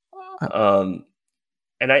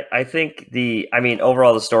 And I think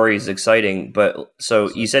overall the story is exciting, but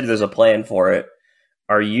so you said there's a plan for it.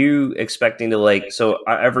 Are you expecting to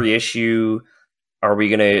every issue, are we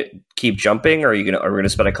going to keep jumping, or are we going to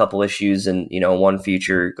spend a couple issues and, one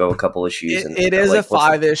feature go a couple issues? It is a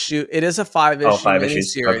 5-issue. It is a 5-issue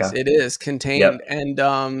miniseries. Okay. It is contained. Yep.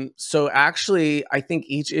 And so actually, I think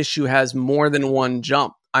each issue has more than one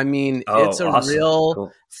jump. I mean, it's a awesome.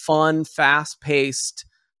 Real fun, fast-paced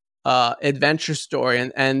adventure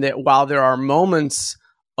story. And that while there are moments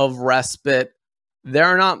of respite, there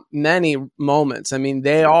are not many moments. I mean,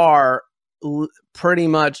 they are pretty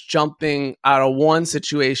much jumping out of one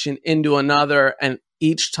situation into another, and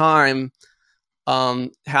each time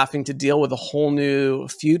having to deal with a whole new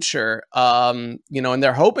future, and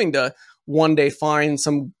they're hoping to one day find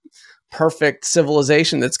some perfect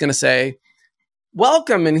civilization that's going to say,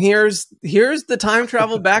 welcome, and here's the time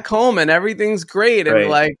travel back home, and everything's great.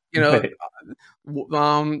 And right.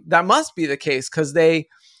 That must be the case, because they're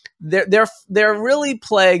really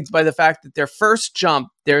plagued by the fact that their first jump,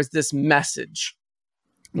 there's this message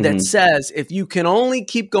that says, if you can only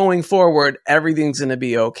keep going forward, everything's going to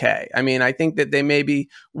be okay. I mean, I think that they maybe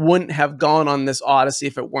wouldn't have gone on this odyssey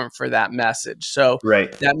if it weren't for that message. So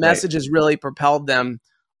that message has really propelled them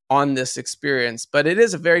on this experience. But it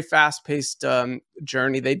is a very fast-paced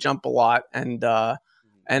journey. They jump a lot, and I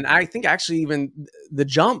think actually even the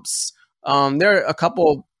jumps, there are a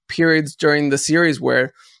couple periods during the series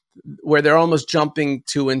where they're almost jumping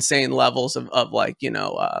to insane levels of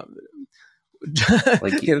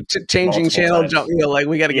changing channel times. Jump.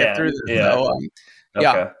 We got to get through this. Yeah.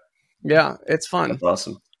 So, yeah, it's fun. That's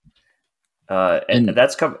awesome. And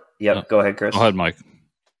that's coming. Yeah, go ahead, Chris. Go ahead, Mike.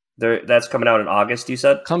 That's coming out in August, you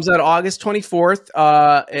said? Comes out August 24th.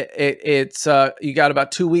 It's you got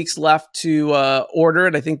about 2 weeks left to order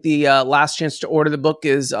it. I think the last chance to order the book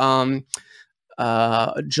is July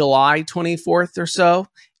 24th or so.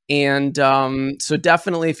 And so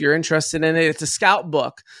definitely, if you're interested in it, it's a Scout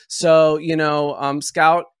book. So,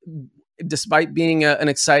 Scout, despite being an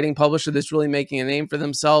exciting publisher that's really making a name for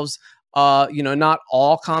themselves, not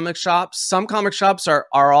all comic shops. Some comic shops are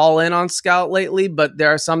all in on Scout lately, but there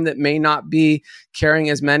are some that may not be carrying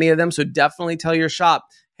as many of them. So definitely tell your shop,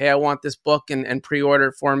 hey, I want this book, and pre-order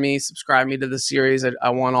it for me. Subscribe me to the series. I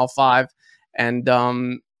want all 5.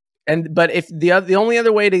 But if the only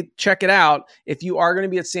other way to check it out, if you are going to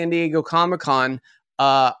be at San Diego Comic-Con,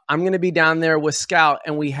 I'm going to be down there with Scout,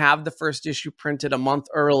 and we have the first issue printed a month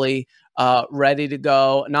early, ready to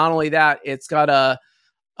go. Not only that, it's got a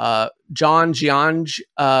John Giange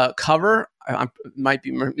cover. I might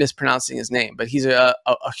be mispronouncing his name, but he's a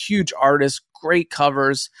huge artist, great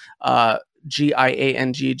covers, Giang,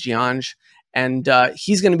 Giange. And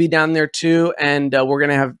he's going to be down there too, and we're going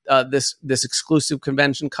to have this exclusive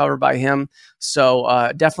convention cover by him.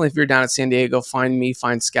 So definitely, if you're down at San Diego, find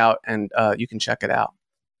Scout, and you can check it out.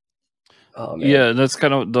 Oh, yeah, that's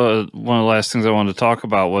kind of one of the last things I wanted to talk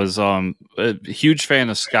about was a huge fan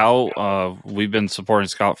of Scout. We've been supporting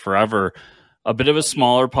Scout forever. A bit of a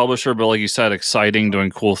smaller publisher, but like you said, exciting,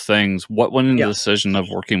 doing cool things. What went into the decision of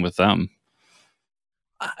working with them?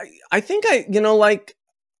 I think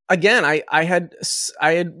again, I had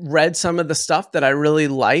read some of the stuff that I really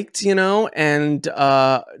liked, and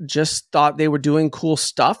just thought they were doing cool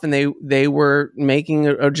stuff, and they were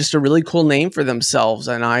making just a really cool name for themselves.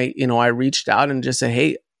 And I reached out and just said,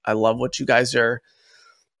 hey, I love what you guys are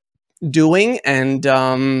doing, and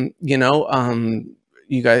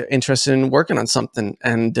you guys interested in working on something,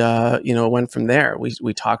 and it went from there.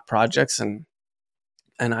 We talked projects, and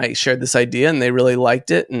I shared this idea, and they really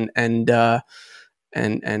liked it, and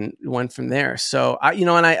went from there. So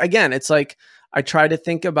again, it's like I try to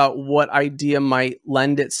think about what idea might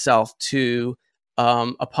lend itself to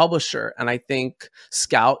a publisher, and I think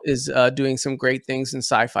Scout is doing some great things in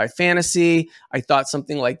sci-fi fantasy. I thought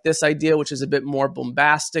something like this idea, which is a bit more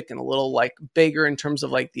bombastic and a little like bigger in terms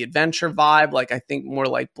of like the adventure vibe, like I think more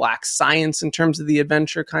like Black Science in terms of the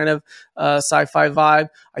adventure kind of sci-fi vibe.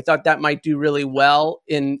 I thought that might do really well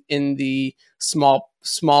in the small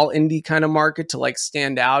indie kind of market to like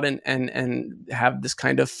stand out and have this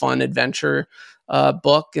kind of fun adventure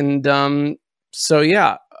book. And so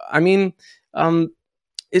yeah, I mean,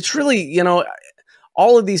 it's really,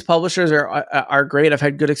 all of these publishers are great. I've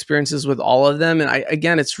had good experiences with all of them.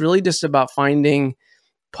 And it's really just about finding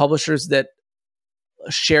publishers that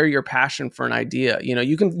share your passion for an idea.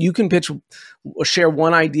 You can share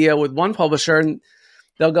one idea with one publisher and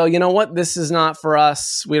they'll go, you know what, this is not for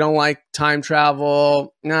us. We don't like time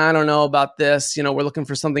travel. Nah, I don't know about this. We're looking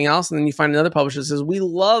for something else. And then you find another publisher that says, we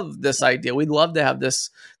love this idea. We'd love to have this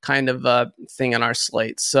kind of thing on our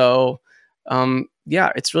slate. So,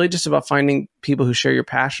 it's really just about finding people who share your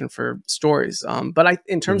passion for stories. But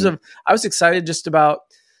in terms of, I was excited just about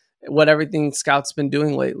what everything Scout's been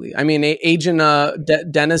doing lately. I mean,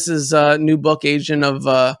 Dennis's new book, Agent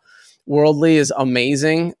of Worldly, is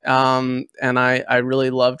amazing. And I really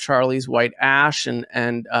love Charlie's White Ash,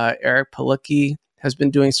 and Eric Palicki has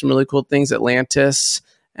been doing some really cool things. Atlantis,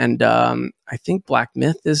 and I think Black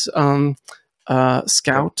Myth is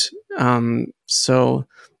Scout. So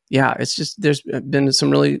yeah, it's just, there's been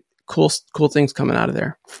some really cool things coming out of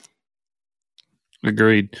there.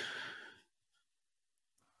 Agreed.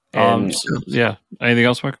 Yeah. Anything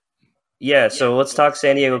else, Mark? Yeah. So let's talk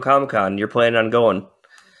San Diego Comic-Con. You're planning on going?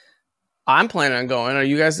 I'm planning on going. Are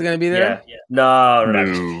you guys going to be there? Yeah. No,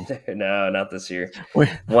 not this year.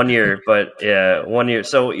 1 year, but yeah, 1 year.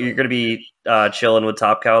 So you're going to be chilling with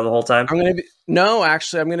Top Cow the whole time? I'll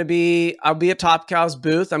be at Top Cow's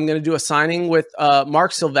booth. I'm going to do a signing with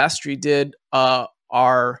Mark Silvestri. Did one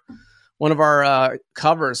of our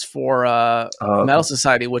covers for Metal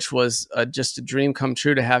Society, which was just a dream come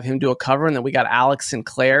true to have him do a cover. And then we got Alex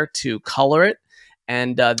Sinclair to color it.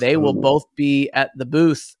 And they will both be at the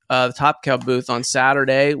booth, the Top Cow booth, on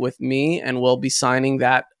Saturday with me, and we'll be signing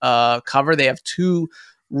that cover. They have two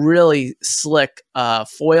really slick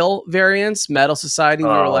foil variants. Metal Society, we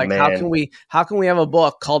were like, man, how can we have a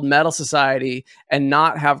book called Metal Society and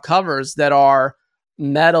not have covers that are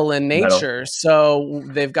metal in nature? So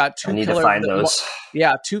they've got two. I need to find those.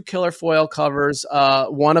 Yeah, two killer foil covers.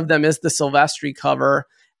 One of them is the Silvestri cover,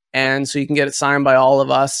 and so you can get it signed by all of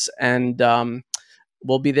us. And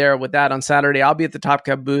we'll be there with that on Saturday. I'll be at the Top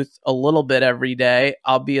Cow booth a little bit every day.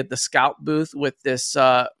 I'll be at the Scout booth with this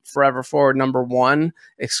Forever Forward #1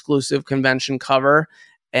 exclusive convention cover.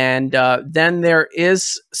 And then there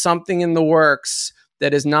is something in the works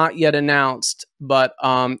that is not yet announced, but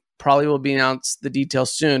probably will be announced the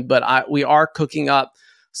details soon. But we are cooking up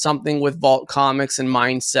something with Vault Comics and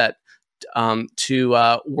Mindset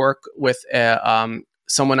to work with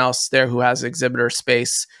someone else there who has exhibitor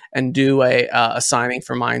space and do a signing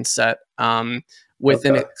for Mindset with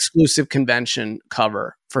an exclusive convention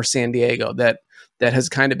cover for San Diego that has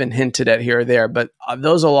kind of been hinted at here or there. But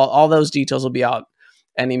all those details will be out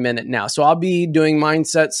any minute now. So I'll be doing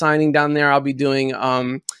Mindset signing down there. I'll be doing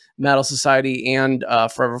Metal Society and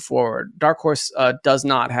Forever Forward. Dark Horse does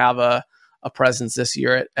not have a presence this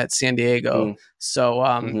year at San Diego.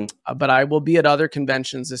 So, but I will be at other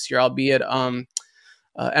conventions this year. I'll be at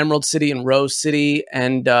Emerald City and Rose City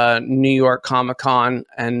and New York Comic Con,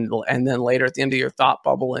 and then later at the end of your Thought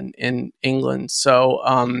Bubble in England. So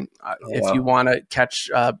if you want to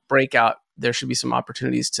catch Breakout, there should be some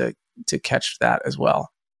opportunities to catch that as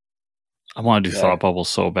well. I want to do Thought Bubble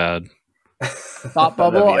so bad. Thought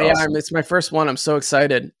Bubble, awesome. It's my first one. I'm so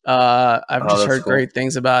excited. I've just heard great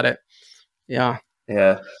things about it. Yeah,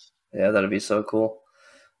 that'd be so cool.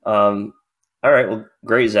 All right, well,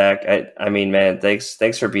 great, Zach. I mean, man, thanks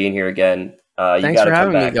for being here again. You thanks for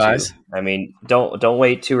having me, guys. Too. I mean, don't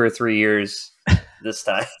wait 2 or 3 years this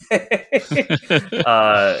time.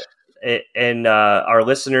 And our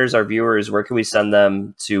listeners, our viewers, where can we send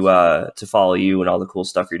them to follow you and all the cool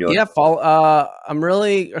stuff you're doing? Yeah, I'm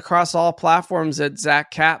really across all platforms at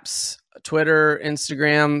Zach Capps, Twitter,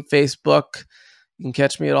 Instagram, Facebook. You can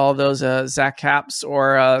catch me at all of those, Zach Capps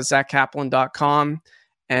or ZachKaplan.com.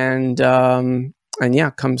 And yeah,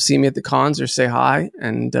 come see me at the cons or say hi,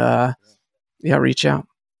 and reach out.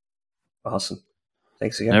 Awesome.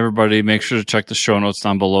 Thanks again. Everybody, make sure to check the show notes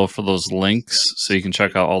down below for those links so you can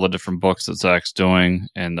check out all the different books that Zach's doing.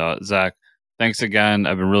 And Zach, thanks again.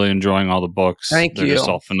 I've been really enjoying all the books. They're just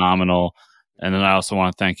all phenomenal. And then I also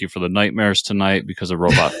want to thank you for the nightmares tonight because of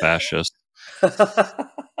Robot Fascist.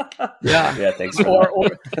 Yeah, thanks. Or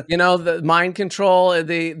the mind control.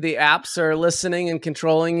 The apps are listening and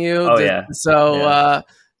controlling you. So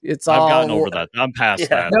it's all. I've gotten over that. I'm past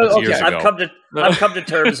that. No, years ago. I've come to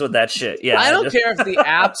terms with that shit. Yeah, I don't care if the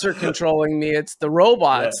apps are controlling me. It's the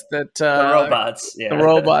robots that. The robots. Yeah. The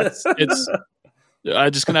robots.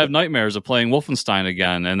 I'm just gonna have nightmares of playing Wolfenstein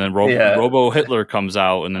again, and then Robo Hitler comes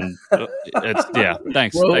out, and then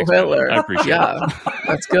thanks, Hitler. Man. I appreciate it.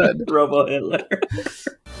 That's good. Robo Hitler.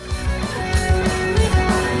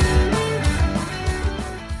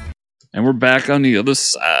 And we're back on the other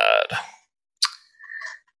side.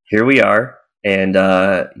 Here we are, and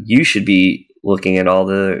you should be looking at all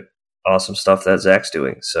the awesome stuff that Zach's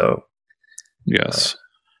doing. So, yes,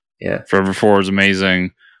 yeah, Forever 4 is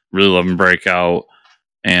amazing. Really loving Breakout,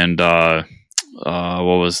 and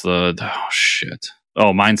what was the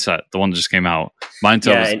Mindset, the one that just came out.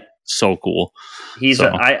 Mindset was so cool. He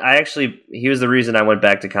was the reason I went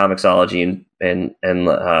back to Comixology and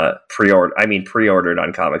pre-ordered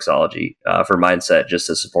on Comixology for Mindset just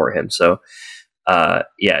to support him. So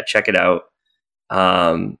check it out.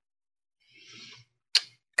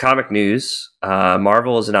 Comic news: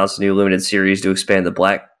 Marvel has announced a new limited series to expand the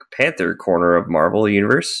Black Panther corner of Marvel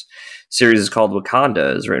Universe. The series is called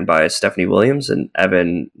Wakanda. Is written by Stephanie Williams and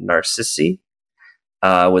Evan Narcisi,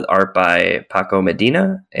 with art by Paco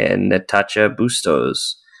Medina and Natasha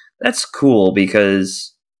Bustos. That's cool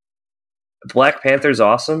because Black Panther's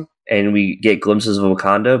awesome, and we get glimpses of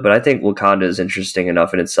Wakanda, but I think Wakanda is interesting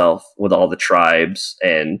enough in itself with all the tribes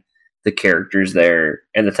and the characters there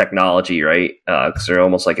and the technology, right? Because they're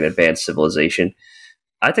almost like an advanced civilization.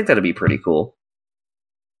 I think that'd be pretty cool.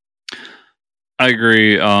 I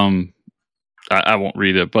agree. I won't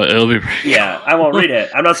read it, but it'll be... I won't read it.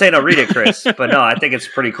 I'm not saying I'll read it, Chris, but no, I think it's a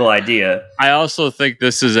pretty cool idea. I also think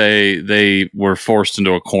this is they were forced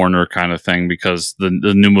into a corner kind of thing because the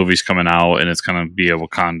new movie's coming out and it's going to be a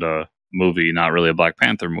Wakanda movie, not really a Black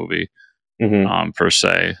Panther movie, per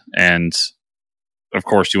se. And of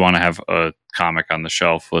course, you want to have a comic on the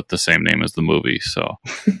shelf with the same name as the movie. So,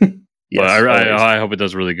 yes, but I hope it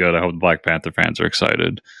does really good. I hope the Black Panther fans are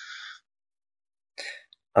excited.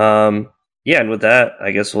 Yeah, and with that, I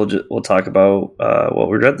guess we'll talk about what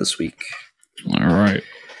we read this week. All right,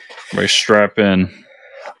 everybody strap in.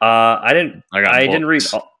 I didn't read.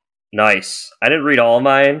 Nice. I didn't read all of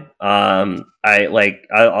mine. I'll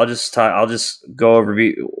just go over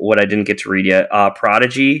what I didn't get to read yet.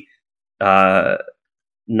 Prodigy,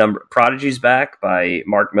 Prodigy's back by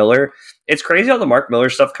Mark Miller. It's crazy all the Mark Miller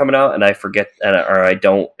stuff coming out, and I forget, or I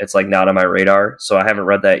don't. It's like not on my radar, so I haven't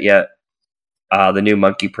read that yet. The new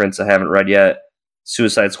Monkey Prince I haven't read yet.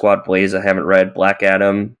 Suicide Squad Blaze I haven't read. Black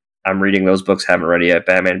Adam, I'm reading those books, haven't read yet.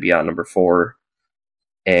 Batman Beyond #4.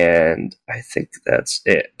 And I think that's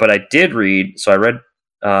it. But I did read, so I read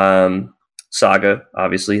Saga,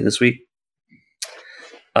 obviously, this week.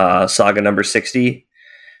 Saga number 60.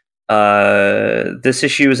 This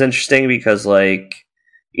issue is interesting because,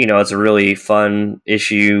 it's a really fun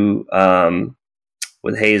issue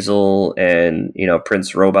with Hazel and,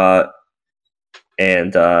 Prince Robot.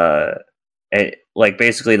 And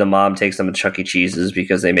basically the mom takes them to Chuck E. Cheese's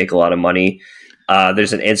because they make a lot of money.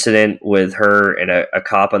 There's an incident with her and a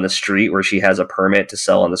cop on the street where she has a permit to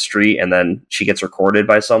sell on the street, and then she gets recorded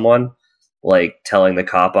by someone, telling the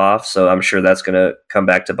cop off. So I'm sure that's going to come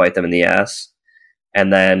back to bite them in the ass.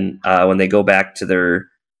 And then when they go back to their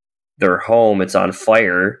home, it's on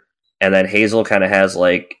fire. And then Hazel kind of has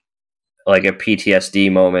a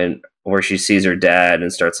PTSD moment where she sees her dad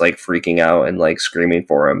and starts freaking out and screaming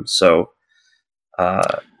for him. So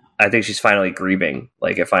I think she's finally grieving.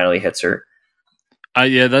 It finally hits her.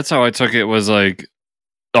 Yeah, that's how I took it. Was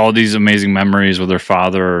all these amazing memories with her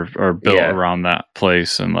father are built around that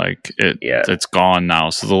place, and it's gone now.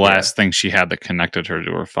 So the last thing she had that connected her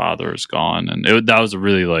to her father is gone, and that was a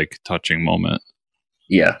really touching moment.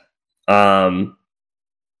 Yeah.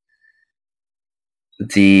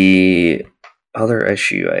 The other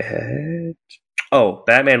issue I had,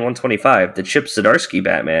 Batman 125, the Chip Zdarsky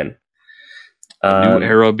Batman. New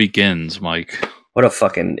era begins, Mike. What a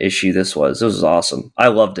fucking issue this was. It was awesome. I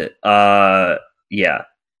loved it. Yeah.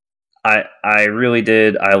 I really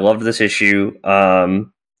did. I loved this issue. Of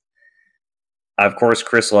course,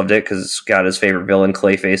 Chris loved it because it's got his favorite villain,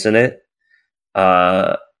 Clayface, in it.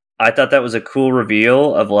 I thought that was a cool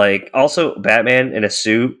reveal of also Batman in a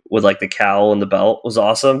suit with the cowl and the belt was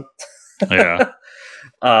awesome. Yeah.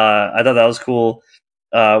 I thought that was cool.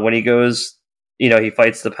 When he goes, he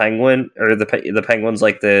fights the Penguin, or the Penguin's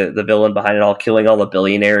the villain behind it all, killing all the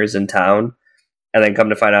billionaires in town, and then come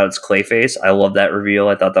to find out it's Clayface. I love that reveal.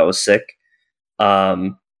 I thought that was sick.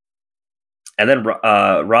 And then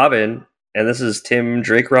Robin, and this is Tim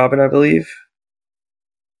Drake Robin, I believe.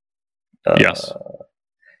 Yes.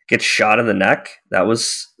 Gets shot in the neck. That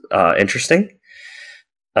was interesting.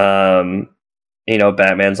 Batman's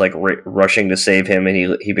rushing to save him,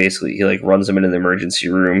 and he basically runs him into the emergency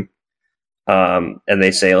room. And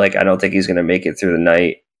they say I don't think he's going to make it through the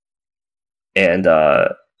night. And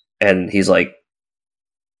he's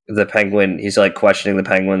the Penguin. He's questioning the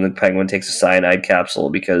Penguin. The Penguin takes a cyanide capsule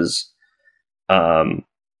because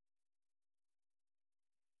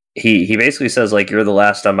he basically says you're the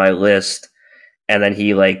last on my list. And then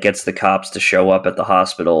he gets the cops to show up at the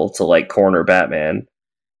hospital to corner Batman.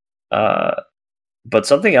 But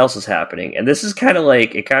something else is happening, and this is kind of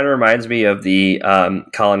like, it kind of reminds me of the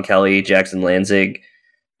Colin Kelly, Jackson Lanzig,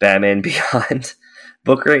 Batman Beyond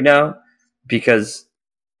book right now, because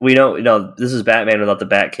we know, this is Batman without the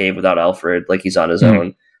Batcave, without Alfred, like he's on his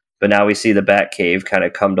own. But now we see the Batcave kind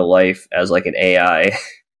of come to life as like an AI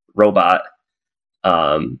robot,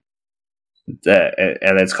 and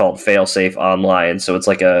it's called Failsafe Online. So it's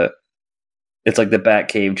like the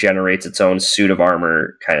Batcave generates its own suit of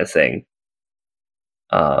armor kind of thing.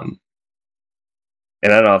 And I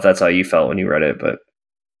don't know if that's how you felt when you read it, but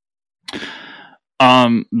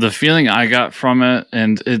the feeling I got from it,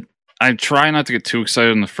 and I try not to get too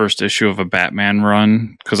excited in the first issue of a Batman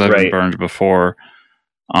run because I've been burned before.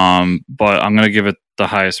 But I'm going to give it the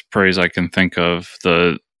highest praise I can think of.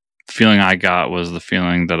 The feeling I got was the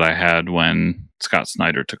feeling that I had when Scott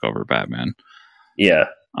Snyder took over Batman. Yeah.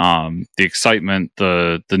 The excitement,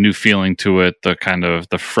 the new feeling to it, the kind of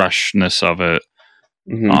the freshness of it.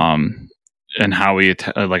 Mm-hmm. And how he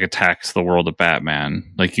attacks the world of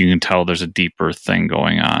Batman. Like, you can tell there's a deeper thing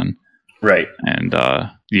going on. Right. And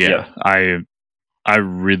I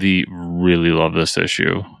really, really love this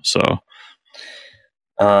issue. So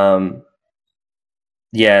and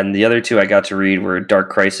the other two I got to read were Dark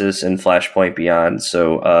Crisis and Flashpoint Beyond.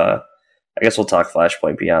 So I guess we'll talk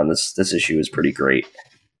Flashpoint Beyond. This issue is pretty great.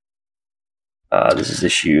 This is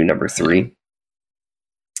issue number 3.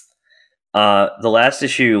 The last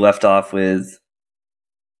issue left off with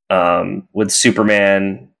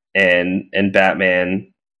Superman and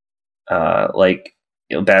Batman.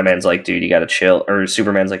 Batman's like, dude, you gotta chill, or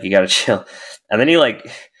Superman's like, you gotta chill, and then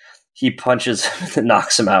he punches him and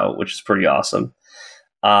knocks him out, which is pretty awesome.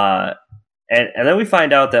 And then we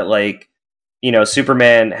find out that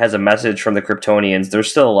Superman has a message from the Kryptonians. They're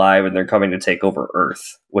still alive and they're coming to take over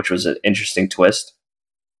Earth, which was an interesting twist.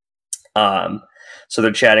 So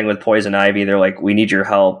they're chatting with Poison Ivy. They're like, we need your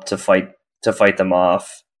help to fight them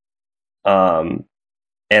off. And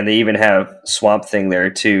they even have Swamp Thing there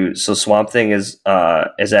too. So Swamp Thing is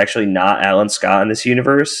actually not Alan Scott in this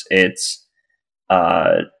universe. It's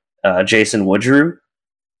Jason Woodrue.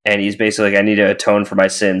 And he's basically like, I need to atone for my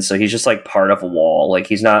sins. So he's just like part of a wall. Like,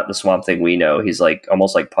 he's not the Swamp Thing we know. He's like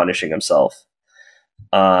almost like punishing himself.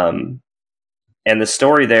 And the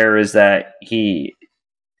story there is that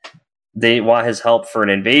they want his help for an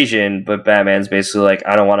invasion, but Batman's basically like,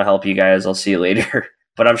 I don't want to help you guys. I'll see you later.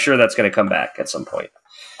 But I'm sure that's going to come back at some point.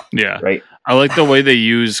 Yeah. Right. I like the way they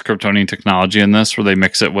use Kryptonian technology in this, where they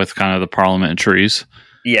mix it with kind of the Parliament trees.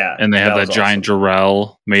 Yeah. And they have that giant awesome.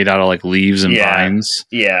 Jarrell made out of like leaves and vines.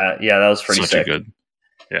 Yeah. Yeah. That was pretty sick. Good.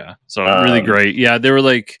 Yeah. So really great. Yeah. They were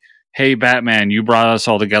like, hey, Batman, you brought us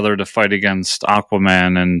all together to fight against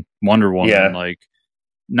Aquaman and Wonder Woman. Yeah. Like,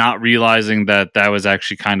 not realizing that was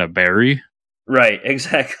actually kind of Barry. Right,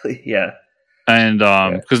 exactly. Yeah. And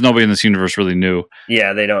because nobody in this universe really knew.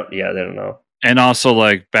 Yeah, they don't know. And also,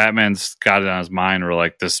 like, Batman's got it on his mind where,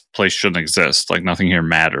 like, this place shouldn't exist. Like, nothing here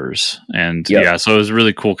matters. And so it was a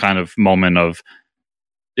really cool kind of moment of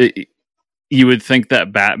it. You would think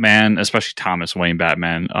that Batman, especially Thomas Wayne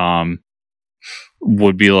Batman,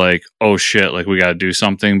 would be like, oh shit, like, we got to do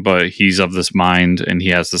something, but he's of this mind and he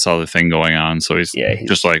has this other thing going on. So he's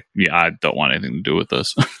just like, I don't want anything to do with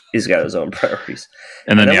this. He's got his own priorities.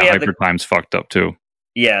 And then Hyper Time's fucked up too.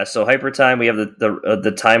 Yeah. So Hyper Time, we have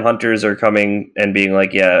the Time Hunters are coming and being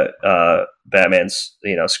like, Batman's,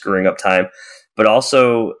 screwing up time, but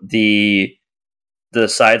also the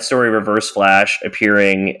side story Reverse Flash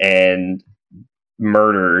appearing and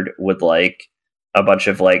murdered with like a bunch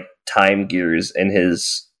of like time gears in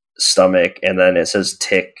his stomach, and then it says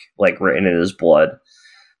tick like written in his blood.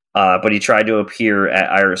 But he tried to appear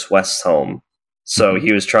at Iris West's home, so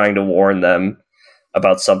he was trying to warn them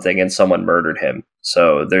about something, and someone murdered him.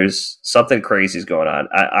 So there's something crazy's going on.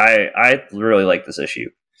 I really like this issue.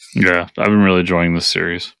 Yeah, I've been really enjoying this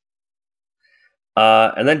series.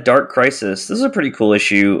 And then Dark Crisis. This is a pretty cool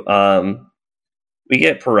issue. We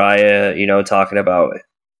get Pariah, talking about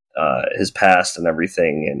his past and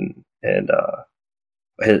everything, and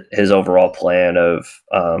his overall plan of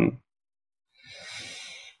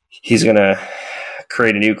he's gonna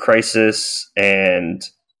create a new crisis, and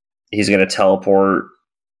he's gonna teleport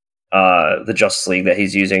the Justice League that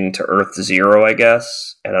he's using to Earth Zero, I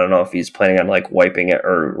guess. And I don't know if he's planning on like wiping it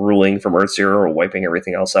or ruling from Earth Zero or wiping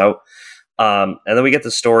everything else out. And then we get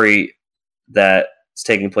the story that's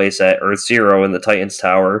taking place at Earth Zero in the Titans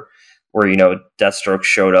Tower, where, Deathstroke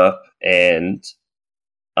showed up and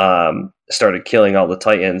started killing all the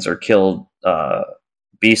Titans, or killed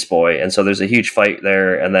Beast Boy. And so there's a huge fight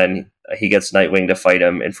there, and then he gets Nightwing to fight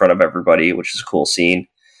him in front of everybody, which is a cool scene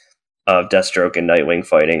of Deathstroke and Nightwing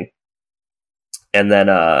fighting. and then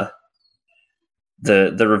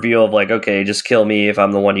the reveal of like, okay, just kill me if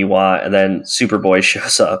I'm the one you want, and then Superboy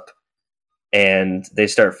shows up and they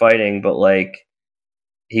start fighting, but like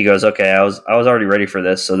he goes, okay, I was already ready for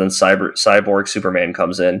this. So then Cyborg Superman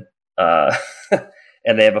comes in,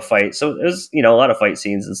 and they have a fight. So there's a lot of fight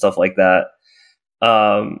scenes and stuff like that.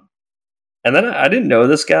 And then I didn't know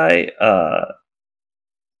this guy.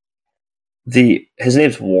 His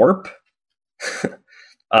name's Warp.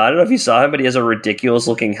 I don't know if you saw him, but he has a ridiculous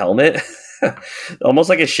looking helmet. Almost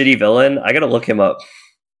like a shitty villain. I gotta look him up.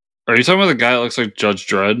 Are you talking about the guy that looks like Judge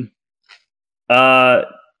Dredd?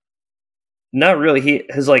 Not really.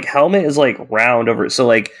 His like helmet is like round over. So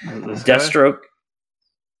like Deathstroke. Guy?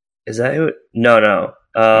 Is that who? No.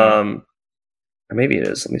 Or maybe it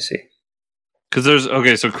is. Let me see.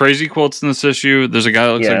 Because so crazy quotes in this issue. There's a guy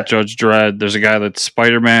that looks like Judge Dredd. There's a guy that's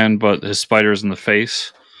Spider-Man, but his spider's in the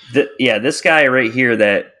face. This guy right here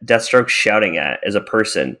that Deathstroke's shouting at is a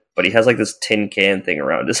person, but he has like this tin can thing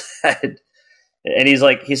around his head. And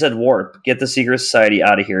he said, Warp, get the Secret Society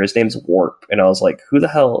out of here. His name's Warp. And I was like, who the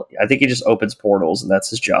hell? I think he just opens portals and that's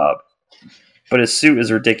his job. But his suit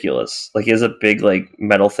is ridiculous. Like he has a big like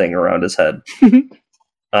metal thing around his head.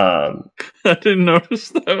 I didn't notice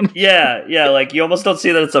that. Yeah. Like you almost don't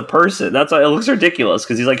see that it's a person. That's why it looks ridiculous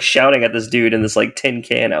because he's like shouting at this dude in this like tin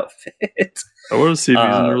can outfit. I want to see if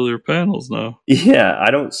he's in earlier panels now. Yeah, I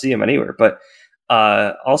don't see him anywhere. But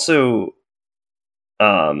also,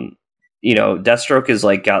 Deathstroke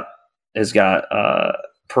has got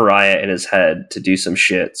Pariah in his head to do some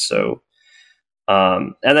shit. So,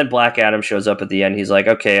 and then Black Adam shows up at the end. He's like,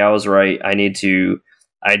 okay, I was right. I do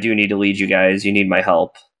need to lead you guys. You need my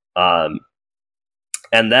help. And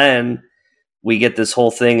then we get this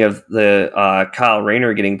whole thing of the Kyle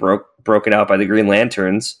Rayner getting broken out by the Green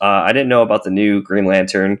Lanterns. I didn't know about the new Green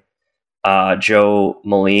Lantern, Jo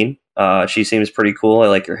Malone. She seems pretty cool. I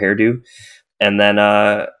like her hairdo. And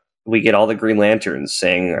then we get all the Green Lanterns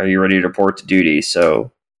saying, "Are you ready to report to duty?"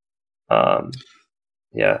 So,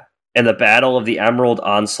 yeah. And the Battle of the Emerald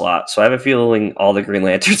Onslaught. So I have a feeling all the Green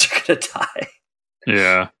Lanterns are going to die.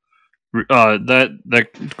 Yeah. That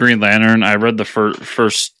Green Lantern, I read the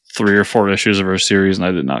first 3 or 4 issues of her series and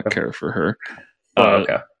I did not care for her.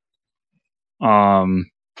 Okay.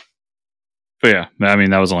 But yeah, I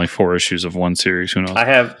mean that was only 4 issues of one series. Who knows? I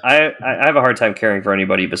have a hard time caring for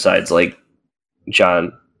anybody besides like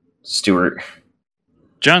John Stewart.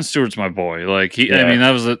 John Stewart's my boy. Like I mean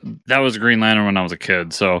that was Green Lantern when I was a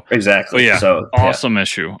kid. So exactly. But yeah. So awesome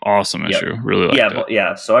issue. Really liked it.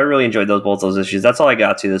 Yeah. So I really enjoyed both those issues. That's all I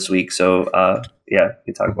got to this week. So you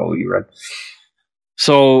can talk about what you read.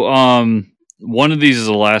 So one of these is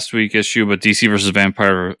a last week issue, but DC versus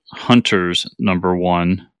Vampire Hunters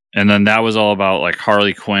 #1, and then that was all about like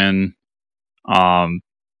Harley Quinn, and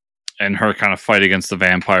her kind of fight against the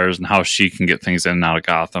vampires and how she can get things in and out of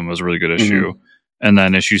Gotham. It was a really good issue. And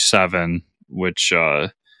then issue 7, which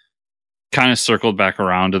kind of circled back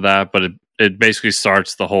around to that, but it basically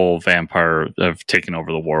starts the whole vampire of taking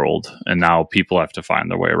over the world, and now people have to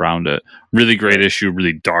find their way around it. Really great issue,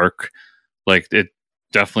 really dark. Like it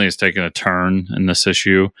definitely has taken a turn in this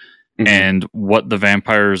issue, and what the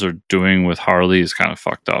vampires are doing with Harley is kind of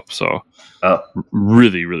fucked up. So,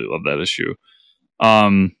 really, really love that issue.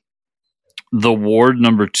 The Ward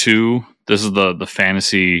 #2. This is the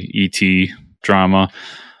fantasy ET drama,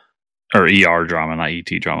 or ER drama, not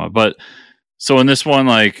ET drama. But so in this one,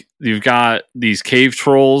 like you've got these cave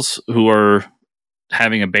trolls who are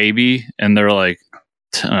having a baby, and they're like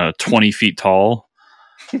 20 feet tall.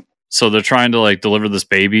 So they're trying to like deliver this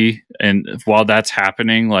baby, and while that's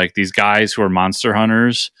happening, like these guys who are monster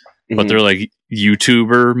hunters, but they're like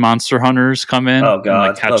YouTuber monster hunters come in and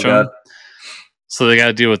like catch them. So they got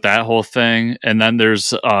to deal with that whole thing. And then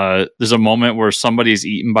there's a moment where somebody's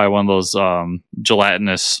eaten by one of those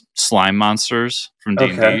gelatinous slime monsters from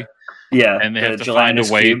D&D. Okay. Yeah, and they have to find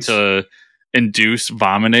a way to induce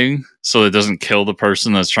vomiting so it doesn't kill the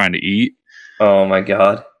person that's trying to eat. Oh my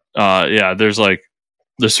god. Yeah, there's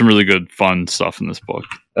some really good fun stuff in this book.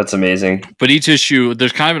 That's amazing. But each issue,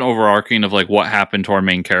 there's kind of an overarching of like what happened to our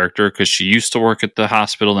main character, because she used to work at the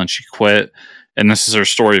hospital, then she quit, and this is her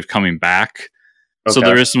story of coming back. Okay. So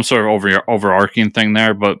there is some sort of overarching thing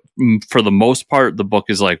there, but for the most part, the book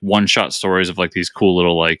is like one-shot stories of like these cool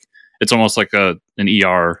little like, it's almost like an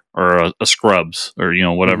ER or a Scrubs or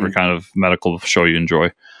whatever kind of medical show you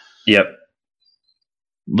enjoy. Yep.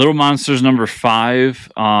 Little Monsters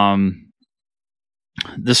 #5.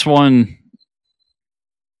 This one,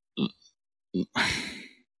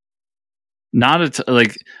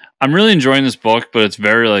 I'm really enjoying this book, but it's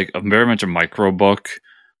very much a micro book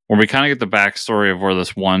where we kind of get the backstory of where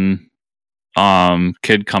this one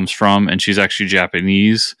kid comes from, and she's actually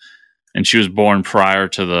Japanese, and she was born prior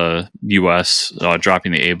to the U.S.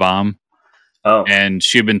 Dropping the A-bomb. Oh. And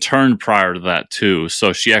she had been turned prior to that too.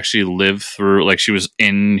 So she actually lived through, like, she was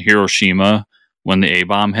in Hiroshima when the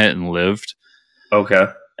A-bomb hit and lived. Okay.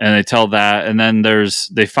 And they tell that, and then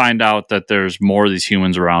they find out that there's more of these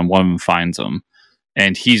humans around. One of them finds them,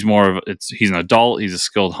 and he's an adult, he's a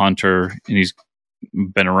skilled hunter, and he's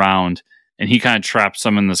been around, and he kind of traps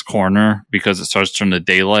them in this corner because it starts to turn to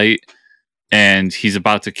daylight, and he's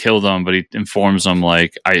about to kill them, but he informs them,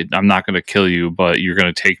 like, I'm not going to kill you, but you're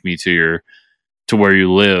going to take me to where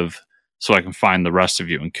you live so I can find the rest of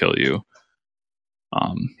you and kill you.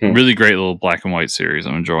 Really great little black and white series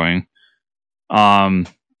I'm enjoying.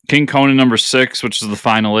 King Conan number 6, which is the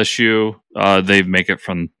final issue. They make it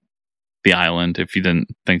from the island, if you didn't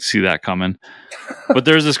see that coming. But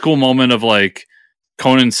there's this cool moment of, like,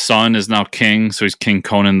 Conan's son is now king, so he's King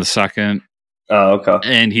Conan II. Oh, okay.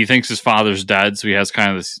 And he thinks his father's dead, so he has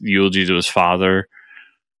kind of this eulogy to his father.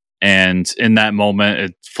 And in that moment,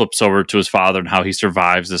 it flips over to his father and how he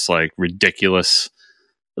survives this, like, ridiculous...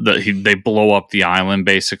 They blow up the island,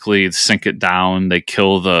 basically, sink it down, they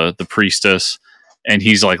kill the priestess, and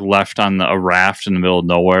he's, like, left on a raft in the middle of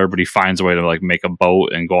nowhere, but he finds a way to, like, make a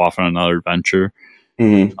boat and go off on another adventure.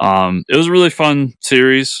 Mm-hmm. It was a really fun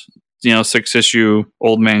series, 6-issue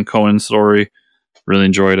Old Man Conan story. Really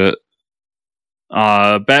enjoyed it.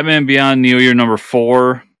 Batman Beyond Neo Year number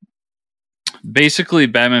 4. Basically,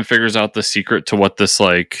 Batman figures out the secret to what this,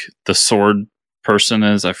 like, the sword person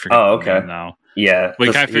is. I forget. Oh, okay. Now. Yeah. But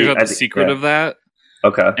he kind of figures out the secret of that.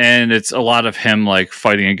 Okay. And it's a lot of him, like,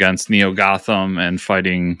 fighting against Neo Gotham and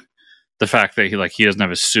fighting the fact that he doesn't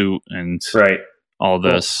have a suit and all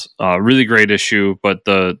this. Cool. Really great issue, but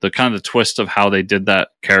the kind of the twist of how they did that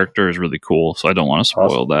character is really cool, so I don't want to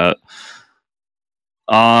spoil that.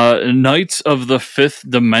 Knights of the Fifth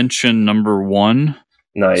Dimension number 1.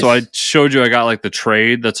 Nice. So I showed you I got, like, the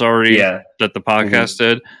trade that's already that the podcast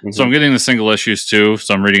did. Mm-hmm. So I'm getting the single issues too.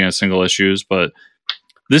 So I'm reading a single issues, but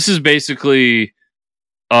this is basically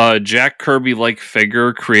Jack Kirby-like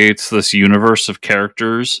figure creates this universe of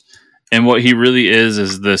characters, and what he really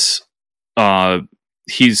is this.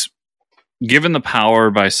 He's given the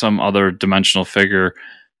power by some other dimensional figure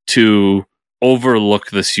to overlook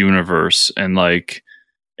this universe and, like,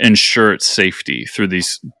 ensure its safety through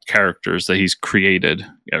these characters that he's created,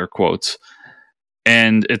 air quotes.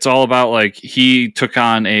 And it's all about, like, he took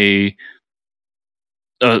on a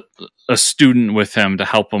student with him to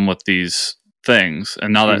help him with these things,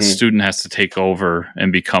 and now that student has to take over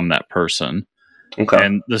and become that person. Okay.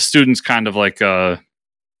 And the student's kind of like a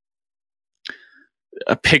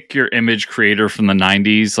pick your image creator from the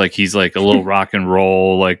 90s. Like, he's like a little rock and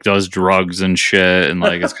roll, like, does drugs and shit, and,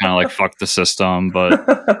 like, it's kind of like fuck the system, but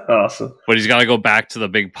awesome. But he's got to go back to the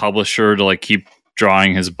big publisher to, like, keep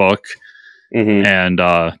drawing his book and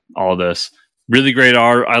all this. Really great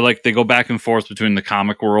art. I like they go back and forth between the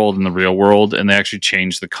comic world and the real world, and they actually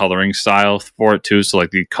change the coloring style for it too. So,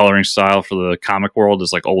 like, the coloring style for the comic world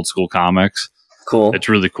is like old school comics. Cool. It's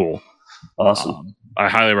really cool. Awesome. I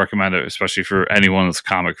highly recommend it, especially for anyone that's a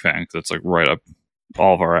comic fan, because it's, like, right up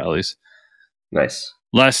all of our alleys. Nice.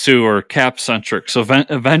 Last two are Cap-centric. So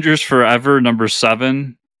Avengers Forever, number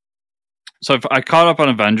 7. So I caught up on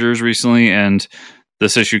Avengers recently, and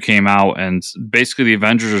this issue came out, and basically the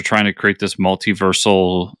Avengers are trying to create this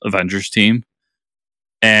multiversal Avengers team.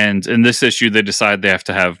 And in this issue, they decide they have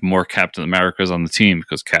to have more Captain Americas on the team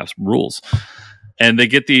because Cap's rules. And they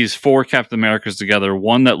get these 4 Captain Americas together.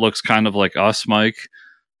 One that looks kind of like us, Mike,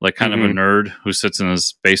 like kind of a nerd who sits in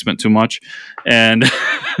his basement too much. And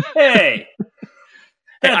hey,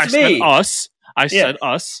 that's I me. Said us. I said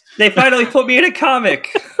us. They finally put me in a comic.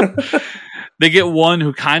 They get one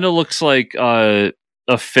who kind of looks like a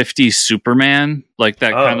 50s Superman, like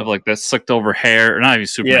that kind of like that slicked over hair, or not even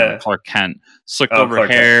Superman, Clark Kent, slicked over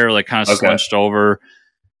Clark hair, Kent. Like kind of slunched over.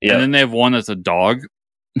 Yeah. And then they have one that's a dog.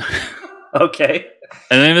 Okay.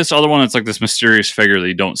 And then this other one that's like this mysterious figure that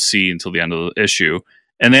you don't see until the end of the issue.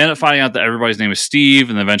 And they end up finding out that everybody's name is Steve,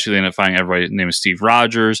 and eventually they end up finding everybody's name is Steve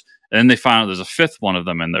Rogers. And then they find out there's a 5th one of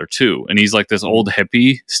them in there too. And he's like this old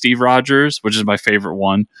hippie Steve Rogers, which is my favorite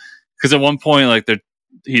one. Because at one point, like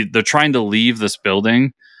they're trying to leave this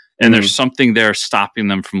building, and there's something there stopping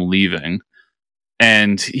them from leaving.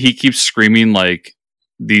 And he keeps screaming like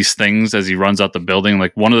these things as he runs out the building.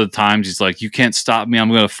 Like one of the times he's like, "You can't stop me. I'm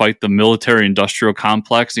going to fight the military industrial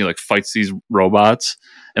complex." And he like fights these robots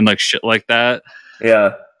and like shit like that.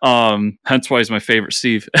 Yeah. Hence why he's my favorite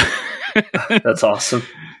Steve. That's awesome.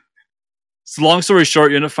 So long story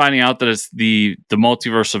short, you end up finding out that it's the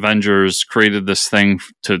Multiverse Avengers created this thing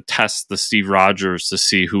to test the Steve Rogers to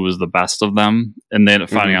see who was the best of them, and they end up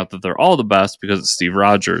finding out that they're all the best because it's Steve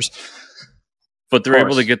Rogers. But they're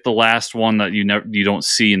able to get the last one that you don't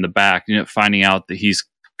see in the back. You end up finding out that he's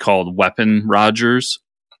called Weapon Rogers.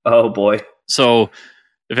 Oh boy! So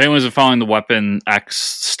if anyone's been following the Weapon X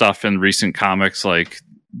stuff in recent comics, like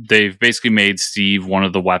they've basically made Steve one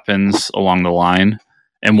of the weapons along the line.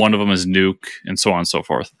 And one of them is Nuke, and so on and so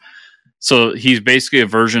forth. So he's basically a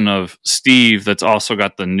version of Steve that's also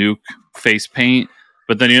got the Nuke face paint,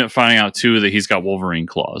 but then you end up finding out, too, that he's got Wolverine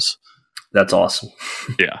claws. That's awesome.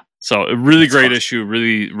 Yeah. So a really great issue.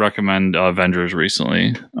 Really recommend Avengers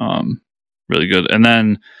recently. Really good. And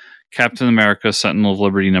then Captain America, Sentinel of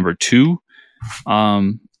Liberty #2.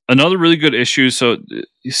 Another really good issue. So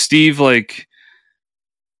Steve, like...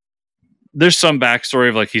 There's some backstory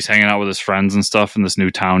of like he's hanging out with his friends and stuff in this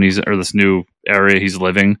new town or this new area he's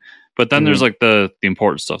living. But then there's like the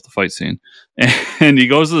important stuff, the fight scene. And he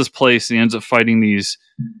goes to this place and he ends up fighting these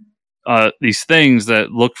things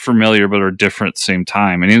that look familiar but are different at the same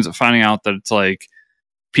time. And he ends up finding out that it's like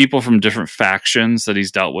people from different factions that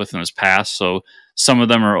he's dealt with in his past. So some of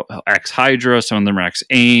them are ex-Hydra, some of them are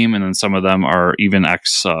ex-AIM, and then some of them are even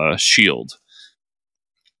ex-SHIELD.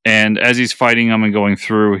 And as he's fighting them and going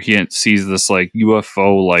through, he sees this like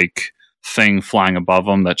UFO like thing flying above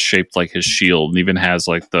him that's shaped like his shield, and even has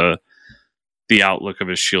like the outlook of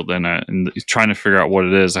his shield in it. And he's trying to figure out what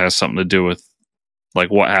it is. It has something to do with like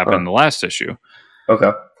what happened in the last issue. Okay.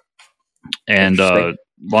 And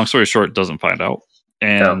long story short, doesn't find out.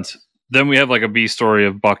 And then we have like a B story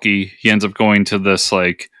of Bucky. He ends up going to this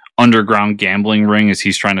like underground gambling ring as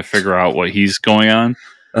he's trying to figure out what he's going on.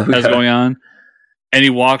 And he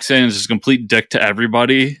walks in and is just a complete dick to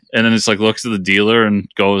everybody. And then it's like looks at the dealer and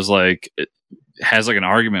goes like, has like an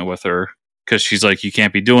argument with her because she's like, you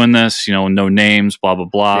can't be doing this, no names, blah, blah,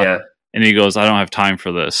 blah. Yeah. And he goes, I don't have time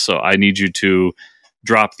for this. So I need you to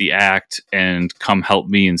drop the act and come help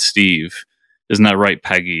me and Steve. Isn't that right,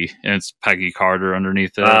 Peggy? And it's Peggy Carter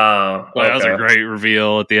underneath it. Oh, okay. That was a great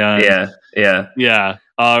reveal at the end. Yeah.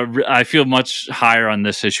 I feel much higher on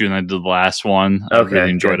this issue than I did the last one. I really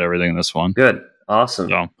enjoyed everything in this one. Good. Awesome.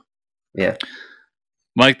 So, yeah.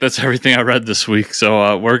 Mike, that's everything I read this week.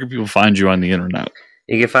 So where can people find you on the internet?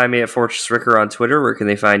 You can find me at Fortress Ricker on Twitter. Where can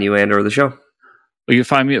they find you and or the show? You can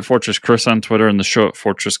find me at Fortress Chris on Twitter and the show at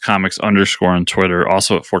Fortress Comics _on Twitter.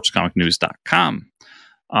 Also at FortressComicNews.com.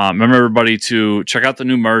 Remember, everybody, to check out the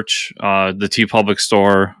new merch, the TeePublic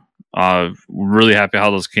store. Really happy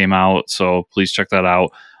how those came out. So please check that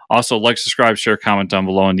out. Also, like, subscribe, share, comment down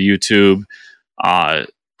below on the YouTube.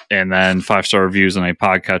 And then 5-star reviews on a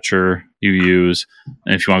podcatcher you use.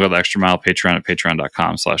 And if you want to go the extra mile, Patreon at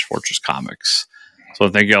patreon.com/FortressComics. So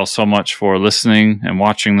thank you all so much for listening and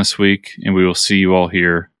watching this week. And we will see you all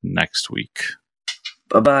here next week.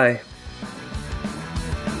 Bye-bye.